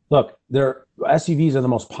 Look, SUVs are the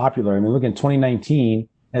most popular. I mean, look, in 2019,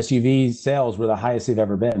 SUV sales were the highest they've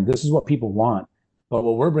ever been. This is what people want. But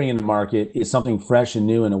what we're bringing to market is something fresh and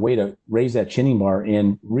new, and a way to raise that chinning bar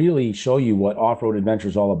and really show you what off-road adventure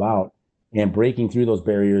is all about, and breaking through those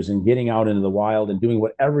barriers and getting out into the wild and doing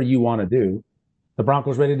whatever you want to do. The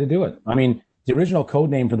Bronco's ready to do it. I mean, the original code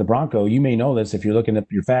name for the Bronco, you may know this if you're looking at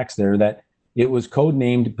your facts there, that it was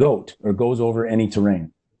codenamed GOAT, or goes over any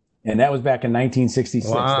terrain. And that was back in 1966.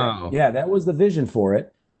 Wow. That was the vision for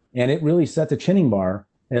it. And it really set the chinning bar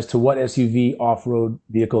as to what SUV off-road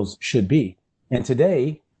vehicles should be. And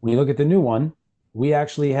today, when you look at the new one, we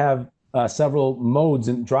actually have several modes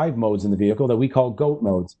and drive modes in the vehicle that we call GOAT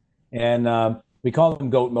modes. And we call them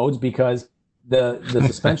GOAT modes because the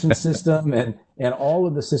suspension system and all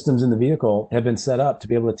of the systems in the vehicle have been set up to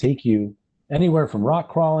be able to take you anywhere from rock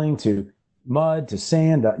crawling to mud to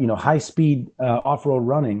sand, high speed off-road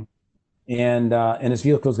running. And this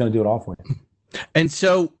vehicle is going to do it all for you. And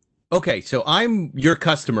so, okay, so I'm your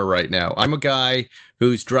customer right now. I'm a guy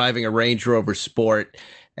who's driving a Range Rover Sport,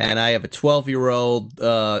 and I have a 12-year-old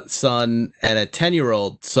son and a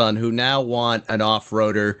 10-year-old son who now want an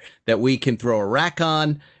off-roader that we can throw a rack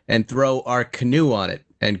on and throw our canoe on it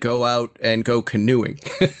and go out and go canoeing.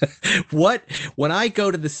 When I go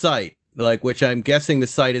to the site, which I'm guessing the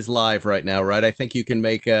site is live right now, right? I think you can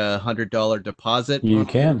make a $100 deposit. You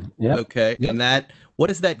can, yeah. Okay, yep. And what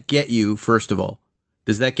does that get you, first of all?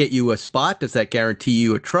 Does that get you a spot? Does that guarantee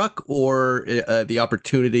you a truck, or the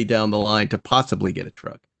opportunity down the line to possibly get a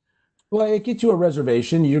truck? Well, it gets you a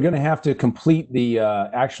reservation. You're going to have to complete the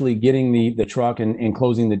actually getting the truck and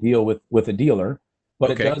closing the deal with a dealer.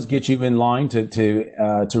 But okay. It does get you in line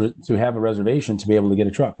to have a reservation to be able to get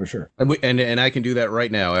a truck for sure. And I can do that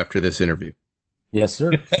right now after this interview. Yes,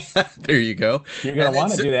 sir. There you go. You're going to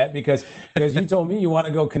want to do that because you told me you want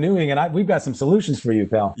to go canoeing, and we've got some solutions for you,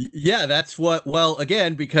 pal. Yeah, that's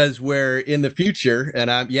again, because we're in the future,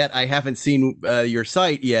 and I haven't seen your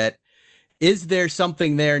site yet. Is there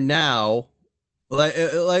something there now?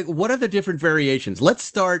 Like what are the different variations? Let's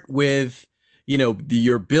start with,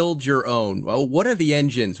 your build your own. Well, what are the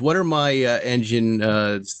engines? What are my engine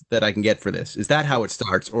that I can get for this? Is that how it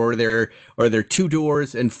starts, or are there 2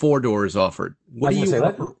 doors and 4 doors offered? What do you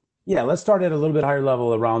offer? Let's start at a little bit higher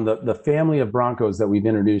level around the family of Broncos that we've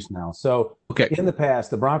introduced now. So in the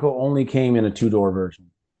past, the Bronco only came in a 2-door version,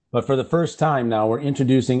 but for the first time now, we're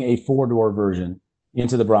introducing a 4-door version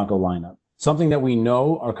into the Bronco lineup. Something that we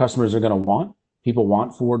know our customers are going to want. People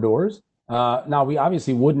want 4 doors. Now, we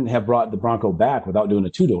obviously wouldn't have brought the Bronco back without doing a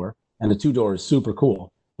 2-door, and the 2-door is super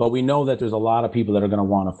cool. But we know that there's a lot of people that are going to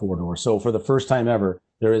want a 4-door. So for the first time ever,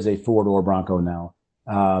 there is a 4-door Bronco now.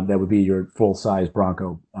 That would be your full-size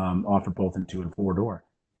Bronco, offered both in 2 and 4-door.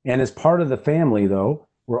 And as part of the family, though,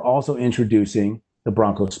 we're also introducing the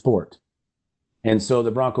Bronco Sport. And so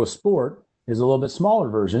the Bronco Sport is a little bit smaller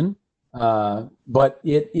version, but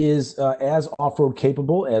it is as off-road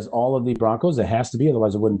capable as all of the Broncos. It has to be,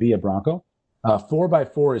 otherwise it wouldn't be a Bronco.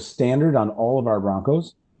 4x4 is standard on all of our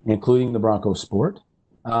Broncos, including the Bronco Sport.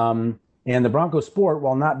 And the Bronco Sport,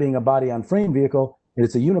 while not being a body-on-frame vehicle,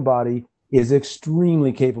 it's a unibody, is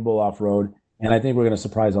extremely capable off-road. And I think we're going to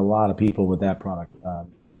surprise a lot of people with that product,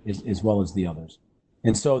 as well as the others.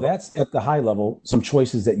 And so that's, at the high level, some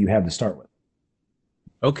choices that you have to start with.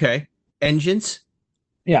 Okay. Engines?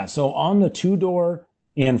 Yeah, so on the 2-door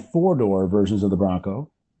and 4-door versions of the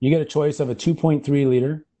Bronco, you get a choice of a 2.3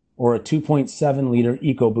 liter or a 2.7 liter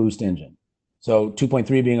EcoBoost engine. So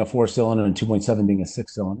 2.3 being a 4-cylinder and 2.7 being a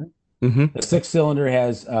 6-cylinder. Mm-hmm. The 6-cylinder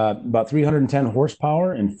has about 310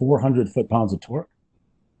 horsepower and 400 foot-pounds of torque.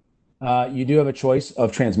 You do have a choice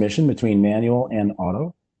of transmission between manual and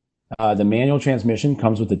auto. The manual transmission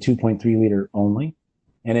comes with the 2.3 liter only,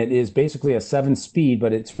 and it is basically a 7-speed,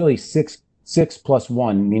 but it's really 6 plus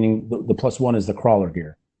 1, meaning the plus 1 is the crawler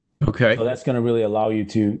gear. Okay. So that's going to really allow you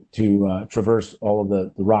to traverse all of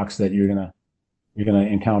the rocks that you're gonna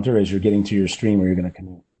encounter as you're getting to your stream or you're gonna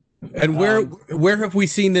canoe. And where have we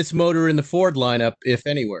seen this motor in the Ford lineup, if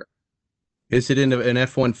anywhere? Is it in an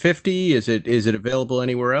F-150? Is it available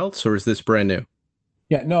anywhere else, or is this brand new?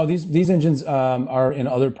 Yeah, no, these engines are in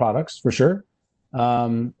other products for sure.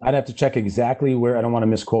 I'd have to check exactly where. I don't want to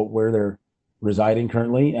misquote where they're residing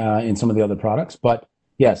currently in some of the other products, but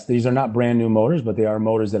yes, these are not brand new motors, but they are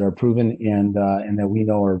motors that are proven and that we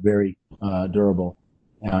know are very durable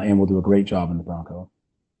and will do a great job in the Bronco.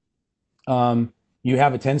 You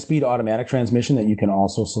have a 10-speed automatic transmission that you can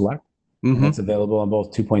also select. And it's available on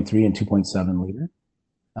both 2.3 and 2.7 liter.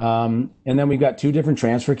 And then we've got two different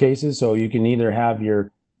transfer cases. So you can either have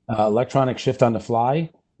your electronic shift on the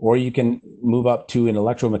fly, or you can move up to an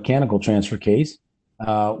electromechanical transfer case,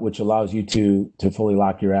 which allows you to fully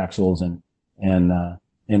lock your axles and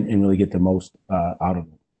really get the most out of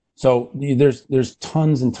it. So there's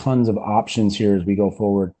tons and tons of options here as we go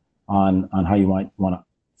forward on how you might want to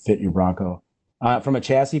fit your Bronco. From a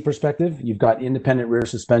chassis perspective, you've got independent rear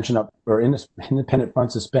suspension independent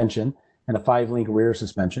front suspension and a 5-link rear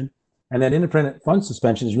suspension. And that independent front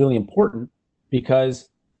suspension is really important because,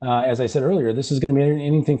 as I said earlier, this is going to be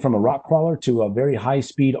anything from a rock crawler to a very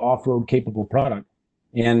high-speed off-road capable product.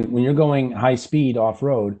 And when you're going high-speed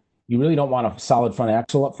off-road, you really don't want a solid front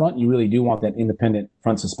axle up front. You really do want that independent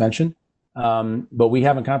front suspension. But we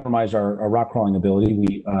haven't compromised our rock crawling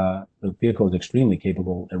ability. The vehicle is extremely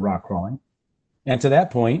capable at rock crawling. And to that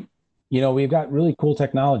point, we've got really cool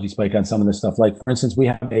technology, Spike, on some of this stuff. Like, for instance, we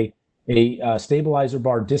have a stabilizer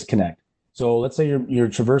bar disconnect. So let's say you're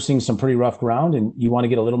traversing some pretty rough ground and you want to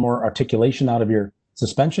get a little more articulation out of your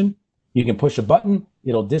suspension. You can push a button.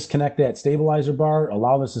 It'll disconnect that stabilizer bar,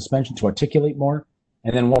 allow the suspension to articulate more.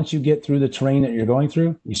 And then once you get through the terrain that you're going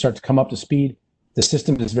through, you start to come up to speed. The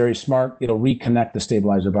system is very smart. It'll reconnect the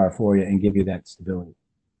stabilizer bar for you and give you that stability.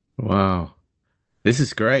 Wow. This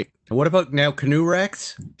is great. What about now canoe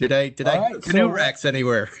racks? Did I canoe racks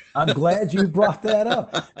anywhere? I'm glad you brought that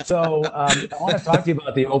up. So I want to talk to you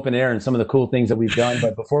about the open air and some of the cool things that we've done.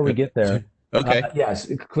 But before we get there, okay.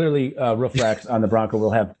 Yes, clearly roof racks on the Bronco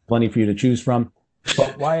will have plenty for you to choose from.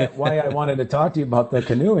 But why I wanted to talk to you about the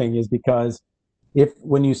canoeing is because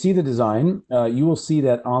when you see the design, you will see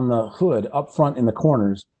that on the hood up front in the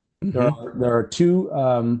corners, there are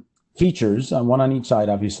two features, one on each side,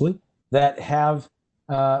 obviously, that have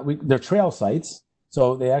they're trail sights.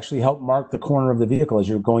 So they actually help mark the corner of the vehicle as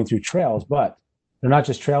you're going through trails, but they're not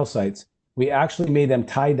just trail sights. We actually made them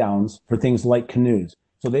tie downs for things like canoes.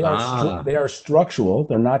 So they are structural.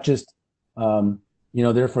 They're not just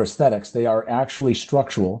there for aesthetics. They are actually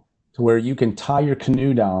structural to where you can tie your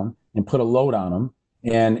canoe down and put a load on them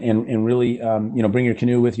and really bring your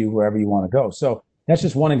canoe with you wherever you want to go. So that's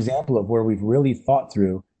just one example of where we've really thought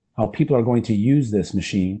through how people are going to use this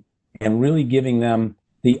machine and really giving them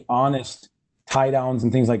the honest tie downs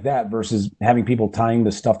and things like that versus having people tying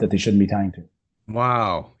the stuff that they shouldn't be tying to.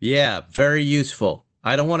 Wow. Yeah, very useful.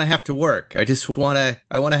 I don't want to have to work. I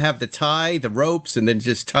want to have the tie, the ropes, and then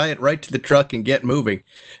just tie it right to the truck and get moving.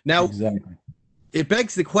 Now, exactly. It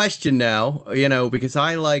begs the question now, because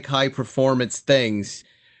I like high performance things.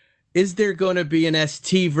 Is there going to be an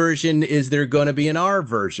ST version? Is there going to be an R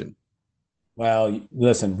version? Well,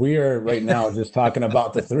 listen, we are right now just talking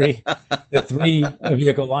about the three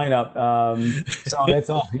vehicle lineup. So that's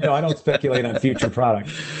all. I don't speculate on future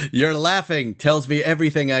products. You're laughing. Tells me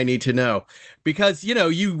everything I need to know. Because,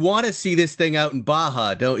 you want to see this thing out in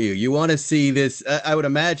Baja, don't you? You want to see this. I would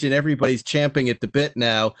imagine everybody's champing at the bit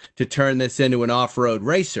now to turn this into an off-road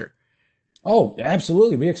racer. Oh,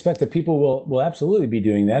 absolutely. We expect that people will absolutely be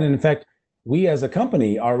doing that. And in fact, we as a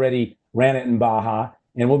company already ran it in Baja,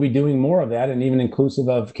 and we'll be doing more of that, and even inclusive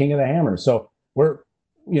of King of the Hammer. So we're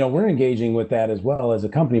engaging with that as well as a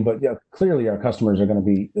company, but clearly our customers are going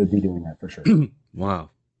to be doing that for sure. Wow.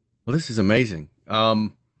 Well, this is amazing.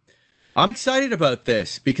 I'm excited about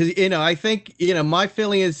this because, I think, my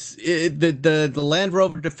feeling is the Land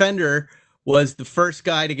Rover Defender was the first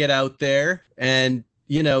guy to get out there, and,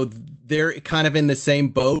 they're kind of in the same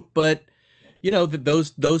boat, but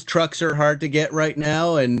those trucks are hard to get right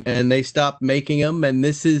now, and they stopped making them. And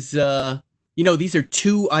this is, these are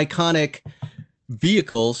two iconic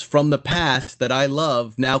vehicles from the past that I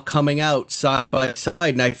love now coming out side by side.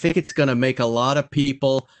 And I think it's going to make a lot of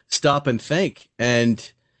people stop and think.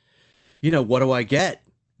 And, what do I get?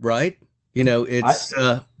 Right?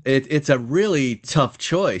 It's a really tough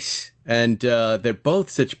choice. And they're both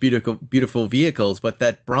such beautiful vehicles. But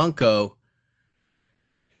that Bronco,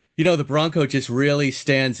 the Bronco just really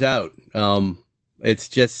stands out. It's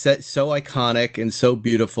just so iconic and so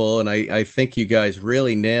beautiful, and I think you guys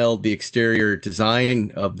really nailed the exterior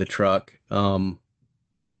design of the truck.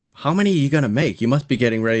 How many are you going to make? You must be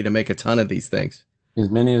getting ready to make a ton of these things. As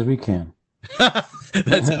many as we can.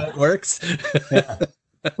 That's how it works. Yeah.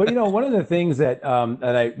 But one of the things that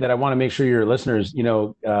I want to make sure your listeners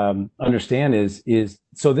understand is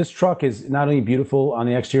so this truck is not only beautiful on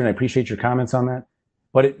the exterior, and I appreciate your comments on that,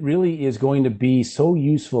 but it really is going to be so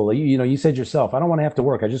useful. You said yourself, I don't want to have to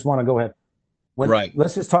work. I just want to go ahead. Right.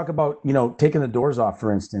 Let's just talk about taking the doors off,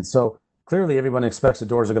 for instance. So clearly everyone expects the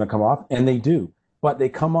doors are going to come off, and they do, but they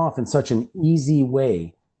come off in such an easy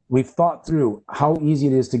way. We've thought through how easy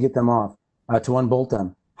it is to get them off, to unbolt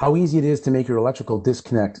them. How easy it is to make your electrical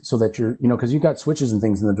disconnect so that because you've got switches and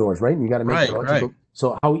things in the doors, right? And you got to make your electrical. Right.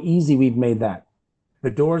 So how easy we've made that. The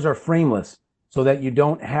doors are frameless so that you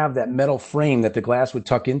don't have that metal frame that the glass would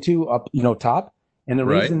tuck into up, top. And the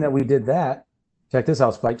reason that we did that, check this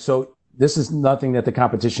out, Spike. So this is nothing that the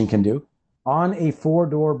competition can do. On a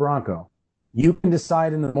 4-door Bronco, you can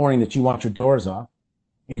decide in the morning that you want your doors off,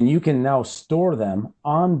 and you can now store them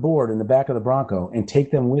on board in the back of the Bronco and take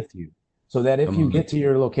them with you. So that if you get to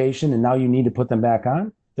your location and now you need to put them back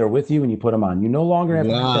on, they're with you and you put them on. You no longer have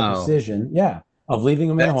to make that decision, of leaving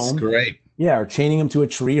them at home. That's great. Yeah, or chaining them to a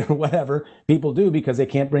tree or whatever people do because they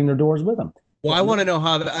can't bring their doors with them. Well, I want to know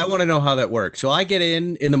how that works. So I get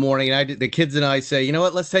in the morning, and the kids and I say, you know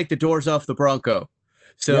what? Let's take the doors off the Bronco.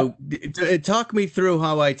 So talk me through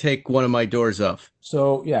how I take one of my doors off.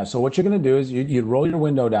 So what you're going to do is you roll your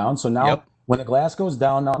window down. So now. When the glass goes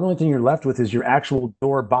down, now the only thing you're left with is your actual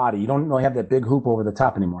door body. You don't really have that big hoop over the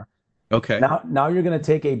top anymore. Okay. Now you're going to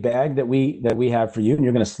take a bag that we have for you, and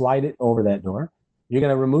you're going to slide it over that door. You're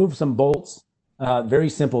going to remove some bolts. Very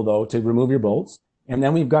simple though to remove your bolts. And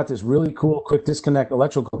then we've got this really cool quick disconnect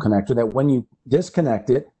electrical connector that when you disconnect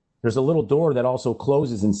it, there's a little door that also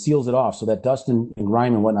closes and seals it off so that dust and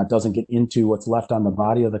grime and whatnot doesn't get into what's left on the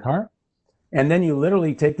body of the car. And then you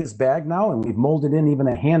literally take this bag now, and we've molded in even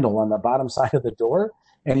a handle on the bottom side of the door,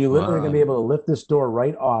 and you're literally going to be able to lift this door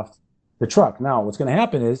right off the truck. Now, what's going to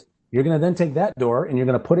happen is you're going to then take that door, and you're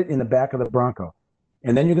going to put it in the back of the Bronco.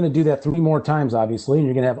 And then you're going to do that 3 more times, obviously, and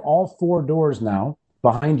you're going to have all 4 doors now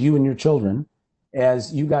behind you and your children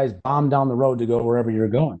as you guys bomb down the road to go wherever you're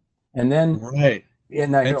going. And then... Right.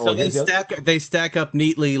 And so they stack up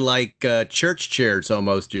neatly like church chairs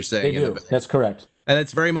almost, you're saying. They do. That's correct. And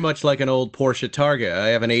it's very much like an old Porsche Targa. I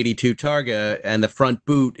have an 82 Targa, and the front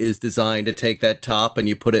boot is designed to take that top and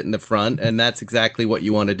you put it in the front, and that's exactly what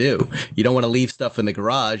you want to do. You don't want to leave stuff in the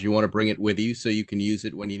garage. You want to bring it with you so you can use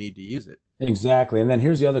it when you need to use it. Exactly. And then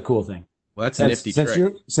here's the other cool thing. Well, that's a nifty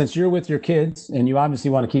trick. Since you're with your kids, and you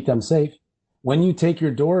obviously want to keep them safe, when you take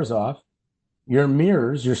your doors off, your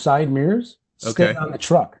mirrors, your side mirrors, stay on the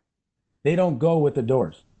truck. They don't go with the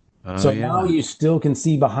doors. Now you still can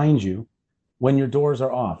see behind you when your doors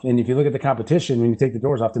are off. And if you look at the competition, when you take the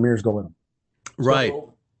doors off, the mirrors go with them. Right.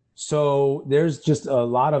 So there's just a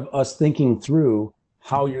lot of us thinking through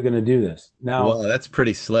how you're going to do this. Now, well, that's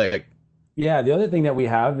pretty slick. Yeah. The other thing that we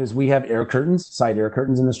have is we have air curtains, side air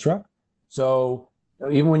curtains in this truck. So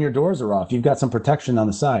even when your doors are off, you've got some protection on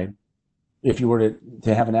the side if you were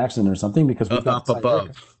to have an accident or something, because we've got up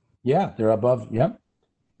above. Yeah, they're above. Yep.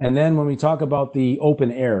 And then when we talk about the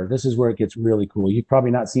open air, this is where it gets really cool. You've probably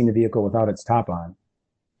not seen the vehicle without its top on.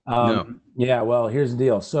 No. Yeah, well, here's the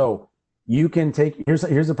deal. So you can take, here's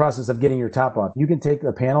the process of getting your top off. You can take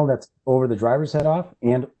the panel that's over the driver's head off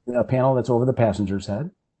and a panel that's over the passenger's head.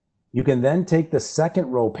 You can then take the second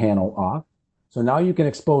row panel off. So now you can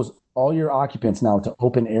expose all your occupants now to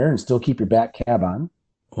open air and still keep your back cab on.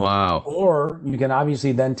 Wow. Or you can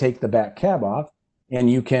obviously then take the back cab off, and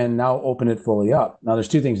you can now open it fully up. Now, there's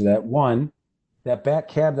 2 things to that. One, that back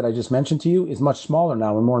cab that I just mentioned to you is much smaller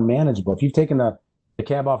now and more manageable. If you've taken the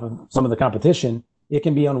cab off of some of the competition, it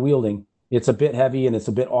can be unwielding. It's a bit heavy and it's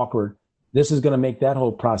a bit awkward. This is going to make that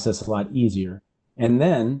whole process a lot easier. And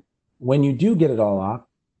then when you do get it all off,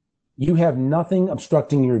 you have nothing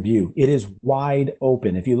obstructing your view. It is wide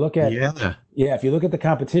open. If you look at if you look at the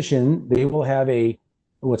competition, they will have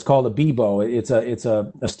what's called a B-bow. It's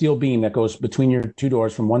a steel beam that goes between your 2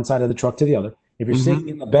 doors from one side of the truck to the other. If you're sitting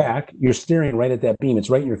in the back, you're staring right at that beam. It's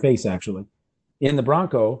right in your face, actually. In the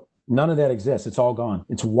Bronco, none of that exists. It's all gone.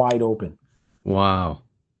 It's wide open. Wow.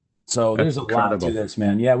 So there's a lot to this,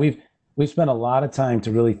 man. Yeah, we've spent a lot of time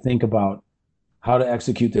to really think about how to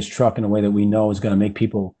execute this truck in a way that we know is going to make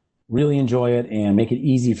people really enjoy it and make it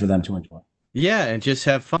easy for them to enjoy. Yeah, and just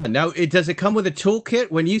have fun. Now, does it come with a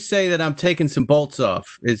toolkit? When you say that I'm taking some bolts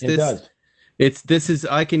off, it does.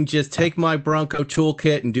 I can just take my Bronco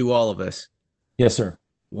toolkit and do all of this. Yes, sir.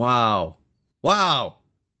 Wow. Wow.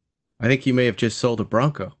 I think you may have just sold a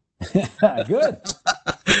Bronco. Good.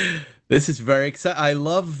 This is very exciting. I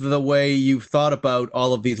love the way you've thought about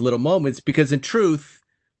all of these little moments because, in truth,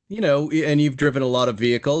 and you've driven a lot of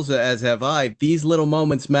vehicles, as have I, these little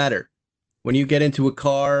moments matter. When you get into a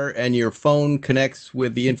car and your phone connects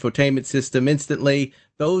with the infotainment system instantly,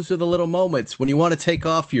 those are the little moments. When you want to take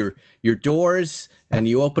off your doors and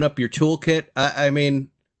you open up your toolkit, I mean,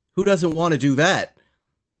 who doesn't want to do that?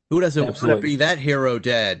 Who doesn't want to be that hero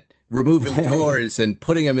dad? Removing doors and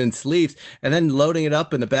putting them in sleeves and then loading it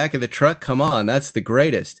up in the back of the truck. Come on, that's the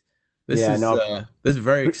greatest. This is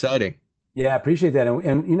very exciting. Yeah, I appreciate that.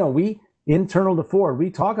 And we internal to Ford, we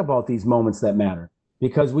talk about these moments that matter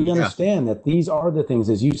because we understand that these are the things,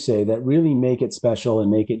 as you say, that really make it special and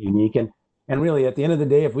make it unique. And really, at the end of the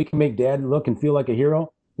day, if we can make Dad look and feel like a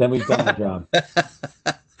hero, then we've done our job.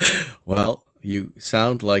 Well, you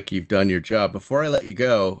sound like you've done your job. Before I let you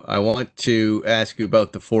go, I want to ask you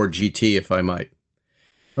about the Ford GT, if I might.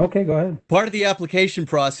 Okay, go ahead. Part of the application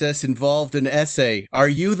process involved an essay. Are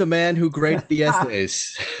you the man who graded the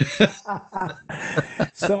essays?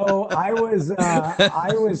 So I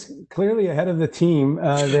was clearly ahead of the team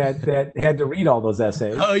that had to read all those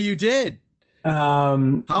essays. Oh, you did? How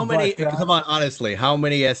many? Come on, honestly, how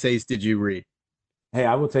many essays did you read? Hey,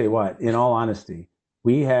 I will tell you what. In all honesty,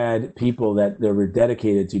 we had people that were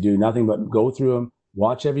dedicated to do nothing but go through them,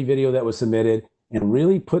 watch every video that was submitted, and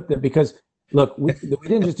really put them, because look, we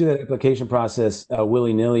didn't just do that application process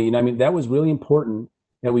willy-nilly. That was really important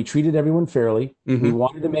that we treated everyone fairly. Mm-hmm. We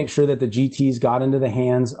wanted to make sure that the GTs got into the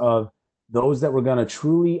hands of those that were going to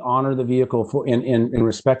truly honor the vehicle and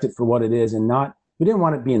respect it for what it is, and we didn't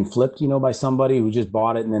want it being flipped, by somebody who just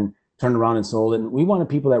bought it and then turned around and sold it. And we wanted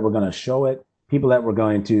people that were going to show it, people that were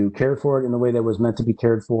going to care for it in the way that it was meant to be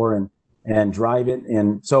cared for and drive it.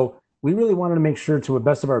 And so we really wanted to make sure, to the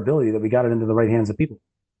best of our ability, that we got it into the right hands of people.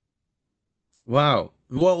 Wow.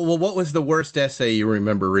 Well, what was the worst essay you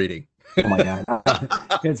remember reading? Oh my God.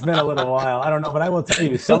 It's been a little while. I don't know, but I will tell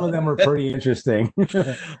you, some of them were pretty interesting.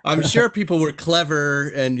 I'm sure people were clever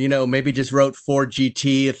and, maybe just wrote Ford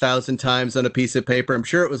GT 1,000 times on a piece of paper. I'm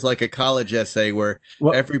sure it was like a college essay where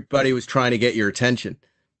everybody was trying to get your attention.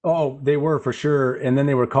 Oh, they were for sure. And then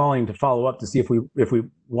they were calling to follow up to see if we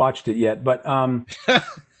watched it yet. But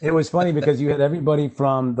it was funny because you had everybody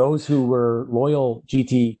from those who were loyal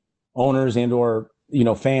GT owners and or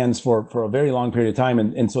fans for a very long period of time.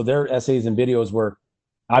 And so their essays and videos were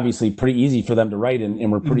obviously pretty easy for them to write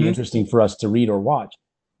and were pretty interesting for us to read or watch.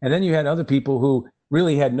 And then you had other people who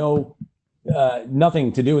really had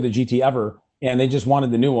nothing to do with the GT ever, and they just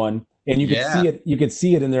wanted the new one. And you could see it. You could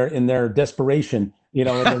see it in their desperation, in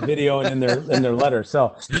their video and in their letter.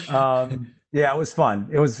 So, it was fun.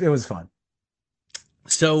 It was fun.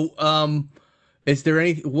 So, is there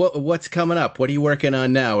what's coming up? What are you working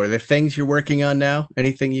on now? Are there things you're working on now?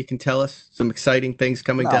 Anything you can tell us? Some exciting things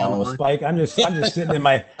coming down the line? Spike, I'm just sitting in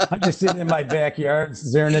my backyard,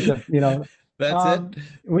 staring at the, That's it.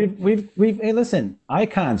 We've hey, listen,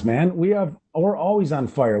 icons, man. We're always on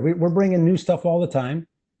fire. We're bringing new stuff all the time.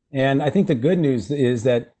 And I think the good news is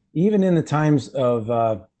that even in the times of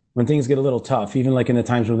when things get a little tough, even like in the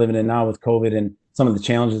times we're living in now with COVID and some of the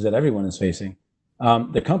challenges that everyone is facing,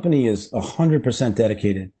 the company is 100%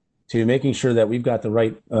 dedicated to making sure that we've got the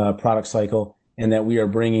right product cycle and that we are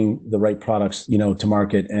bringing the right products, to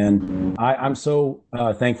market. And I'm so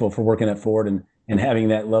thankful for working at Ford and having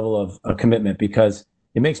that level of commitment, because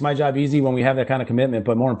it makes my job easy when we have that kind of commitment.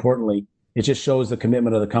 But more importantly, it just shows the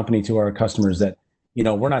commitment of the company to our customers that,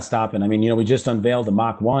 we're not stopping. I mean, we just unveiled the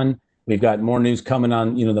Mach 1. We've got more news coming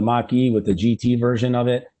on, the Mach E with the GT version of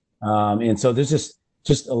it. And so there's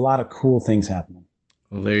just a lot of cool things happening.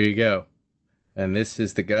 Well, there you go. And this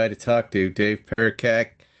is the guy to talk to, Dave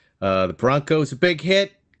Perikak. The Bronco's a big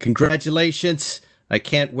hit. Congratulations. I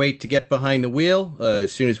can't wait to get behind the wheel.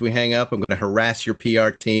 As soon as we hang up, I'm going to harass your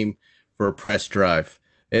PR team for a press drive.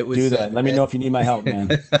 Do that. Let me know if you need my help, man.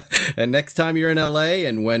 And next time you're in LA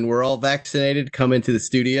and when we're all vaccinated, come into the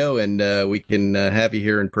studio and we can have you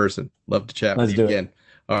here in person. Love to chat with you again.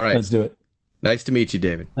 All right. Let's do it. Nice to meet you,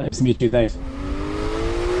 David. Nice to meet you. Thanks.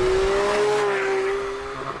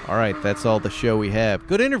 All right, that's all the show we have.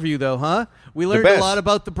 Good interview, though, huh? We learned a lot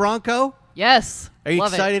about the Bronco. Yes. Are you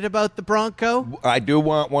excited about the Bronco? I do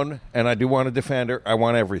want one, and I do want a Defender. I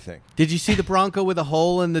want everything. Did you see the Bronco with a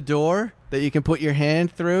hole in the door that you can put your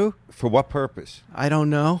hand through? For what purpose? I don't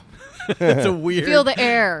know. It's a weird... Feel the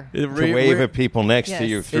air. To wave at people next to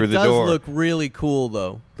you through the door. It does look really cool,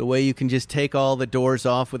 though. The way you can just take all the doors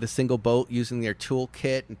off with a single bolt using their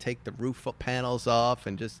toolkit and take the roof panels off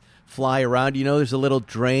and just fly around. There's a little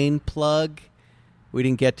drain plug we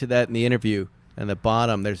didn't get to that in the interview. And the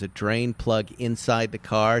bottom, there's a drain plug inside the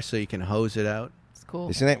car so you can hose it out. It's cool.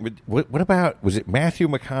 Isn't that what about? Was it Matthew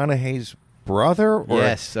McConaughey's brother? Or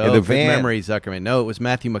Yes. in Oh, the good van? memory, Zuckerman. No, it was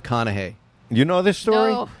Matthew McConaughey. You know this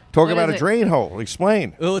story? No. Talk What about is a it? drain hole.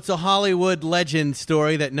 Explain. Well, it's a Hollywood legend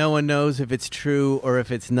story that no one knows if it's true or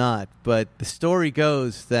if it's not. But the story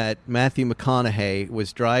goes that Matthew McConaughey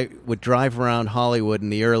would drive around Hollywood in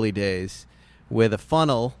the early days with a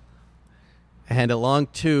funnel and a long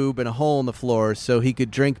tube and a hole in the floor so he could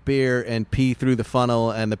drink beer and pee through the funnel,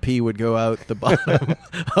 and the pee would go out the bottom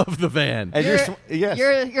of the van. And yes.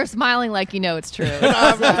 You're smiling like you know it's true.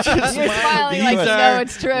 I'm not just You're smiling like you know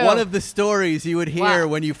it's true. One of the stories you would hear Wow.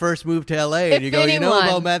 when you first moved to L.A. and If you go, you know anyone-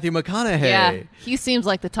 about Matthew McConaughey. Yeah, he seems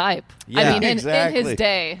like the type. Yeah. I mean, in Exactly. his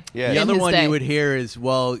day. Yeah. The In other his one day. you would hear is,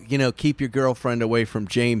 well, keep your girlfriend away from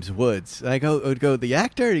James Woods. I would go, the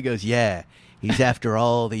actor? And he goes, yeah, he's after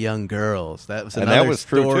all the young girls. That was And another that was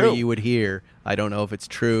true, story too. you would hear. I don't know if it's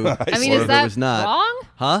true I mean, or is if it that was not. wrong?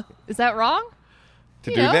 Huh? Is that wrong? To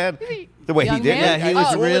You do know, that? he's a The way he young did man. it? Yeah, he was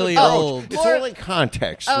It's all in really approach. old. It's More- all in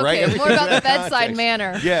context, Okay, right? more Everything's about the in bedside context.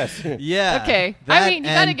 manner. Yes. Yeah. Okay. That I mean, you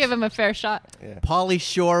got to and give him a fair shot. Pauly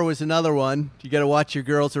Shore was another one. You got to watch your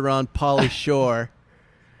girls around Pauly Shore.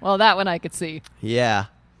 Well, that one I could see. Yeah,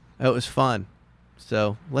 it was fun.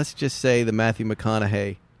 So let's just say the Matthew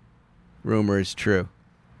McConaughey rumor is true.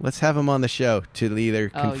 Let's have him on the show to either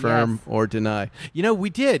confirm yes. or deny. We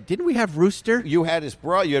didn't we have Rooster? You had his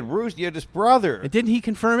brother. You had Rooster. You had his brother. And didn't he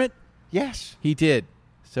confirm it? Yes. He did.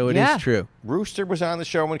 So it is Yeah. true. Rooster was on the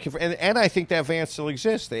show and I think that van still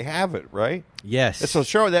exists. They have it, right? Yes. It's a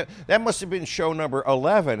show that must have been show number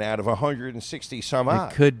 11 out of 160 some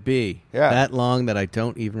odd. It could be Yeah. that long that I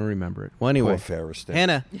don't even remember it. Well, anyway, Poor Ferris thing.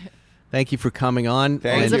 Hannah, thank you for coming on.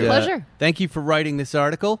 Thank It was a pleasure. Thank you for writing this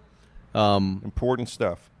article. Important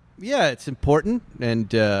stuff. Yeah, it's important. And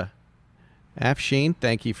Afshin,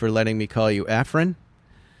 thank you for letting me call you Afrin.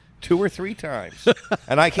 2 or 3 times.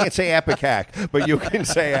 And I can't say Epicac, but you can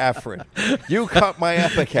say Afrin. You cut my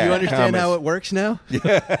Epicac. You understand comments. how it works now?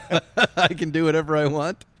 Yeah. I can do whatever I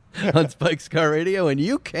want on Spike's Car Radio, and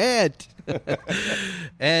you can't.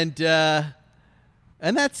 And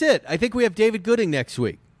that's it. I think we have David Gooding next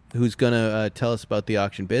week, who's going to tell us about the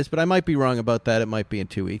auction biz, but I might be wrong about that. It might be in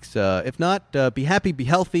 2 weeks. If not, be happy, be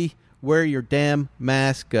healthy, wear your damn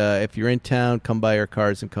mask. If you're in town, come by our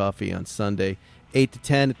Cars and Coffee on Sunday, 8 to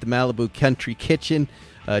 10 at the Malibu Country Kitchen.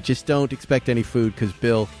 Just don't expect any food because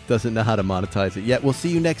Bill doesn't know how to monetize it yet. We'll see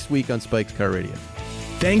you next week on Spike's Car Radio.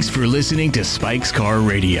 Thanks for listening to Spike's Car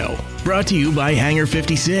Radio, brought to you by Hangar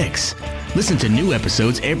 56. Listen to new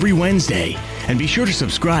episodes every Wednesday, and be sure to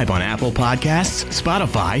subscribe on Apple Podcasts,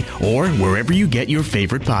 Spotify, or wherever you get your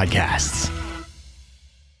favorite podcasts.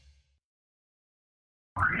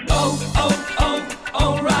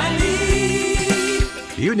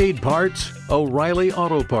 O'Reilly. You need parts? O'Reilly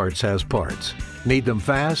Auto Parts has parts. Need them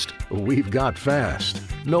fast? We've got fast.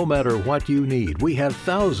 No matter what you need, we have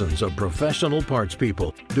thousands of professional parts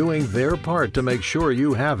people doing their part to make sure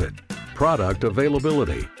you have it. Product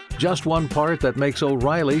availability. Just one part that makes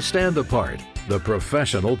O'Reilly stand apart. The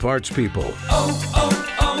professional parts people.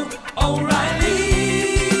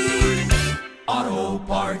 O'Reilly Auto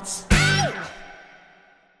Parts.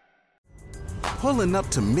 Pulling up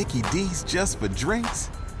to Mickey D's just for drinks?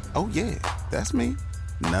 Oh yeah, that's me.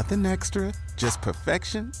 Nothing extra, just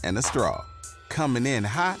perfection and a straw. Coming in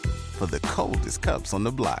hot for the coldest cups on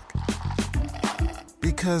the block.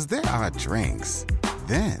 Because there are drinks.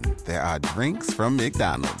 Then there are drinks from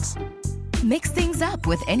McDonald's. Mix things up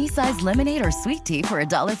with any size lemonade or sweet tea for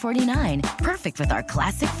 $1.49. Perfect with our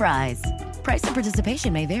classic fries. Price and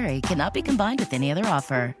participation may vary. Cannot be combined with any other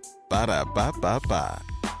offer. Ba-da-ba-ba-ba.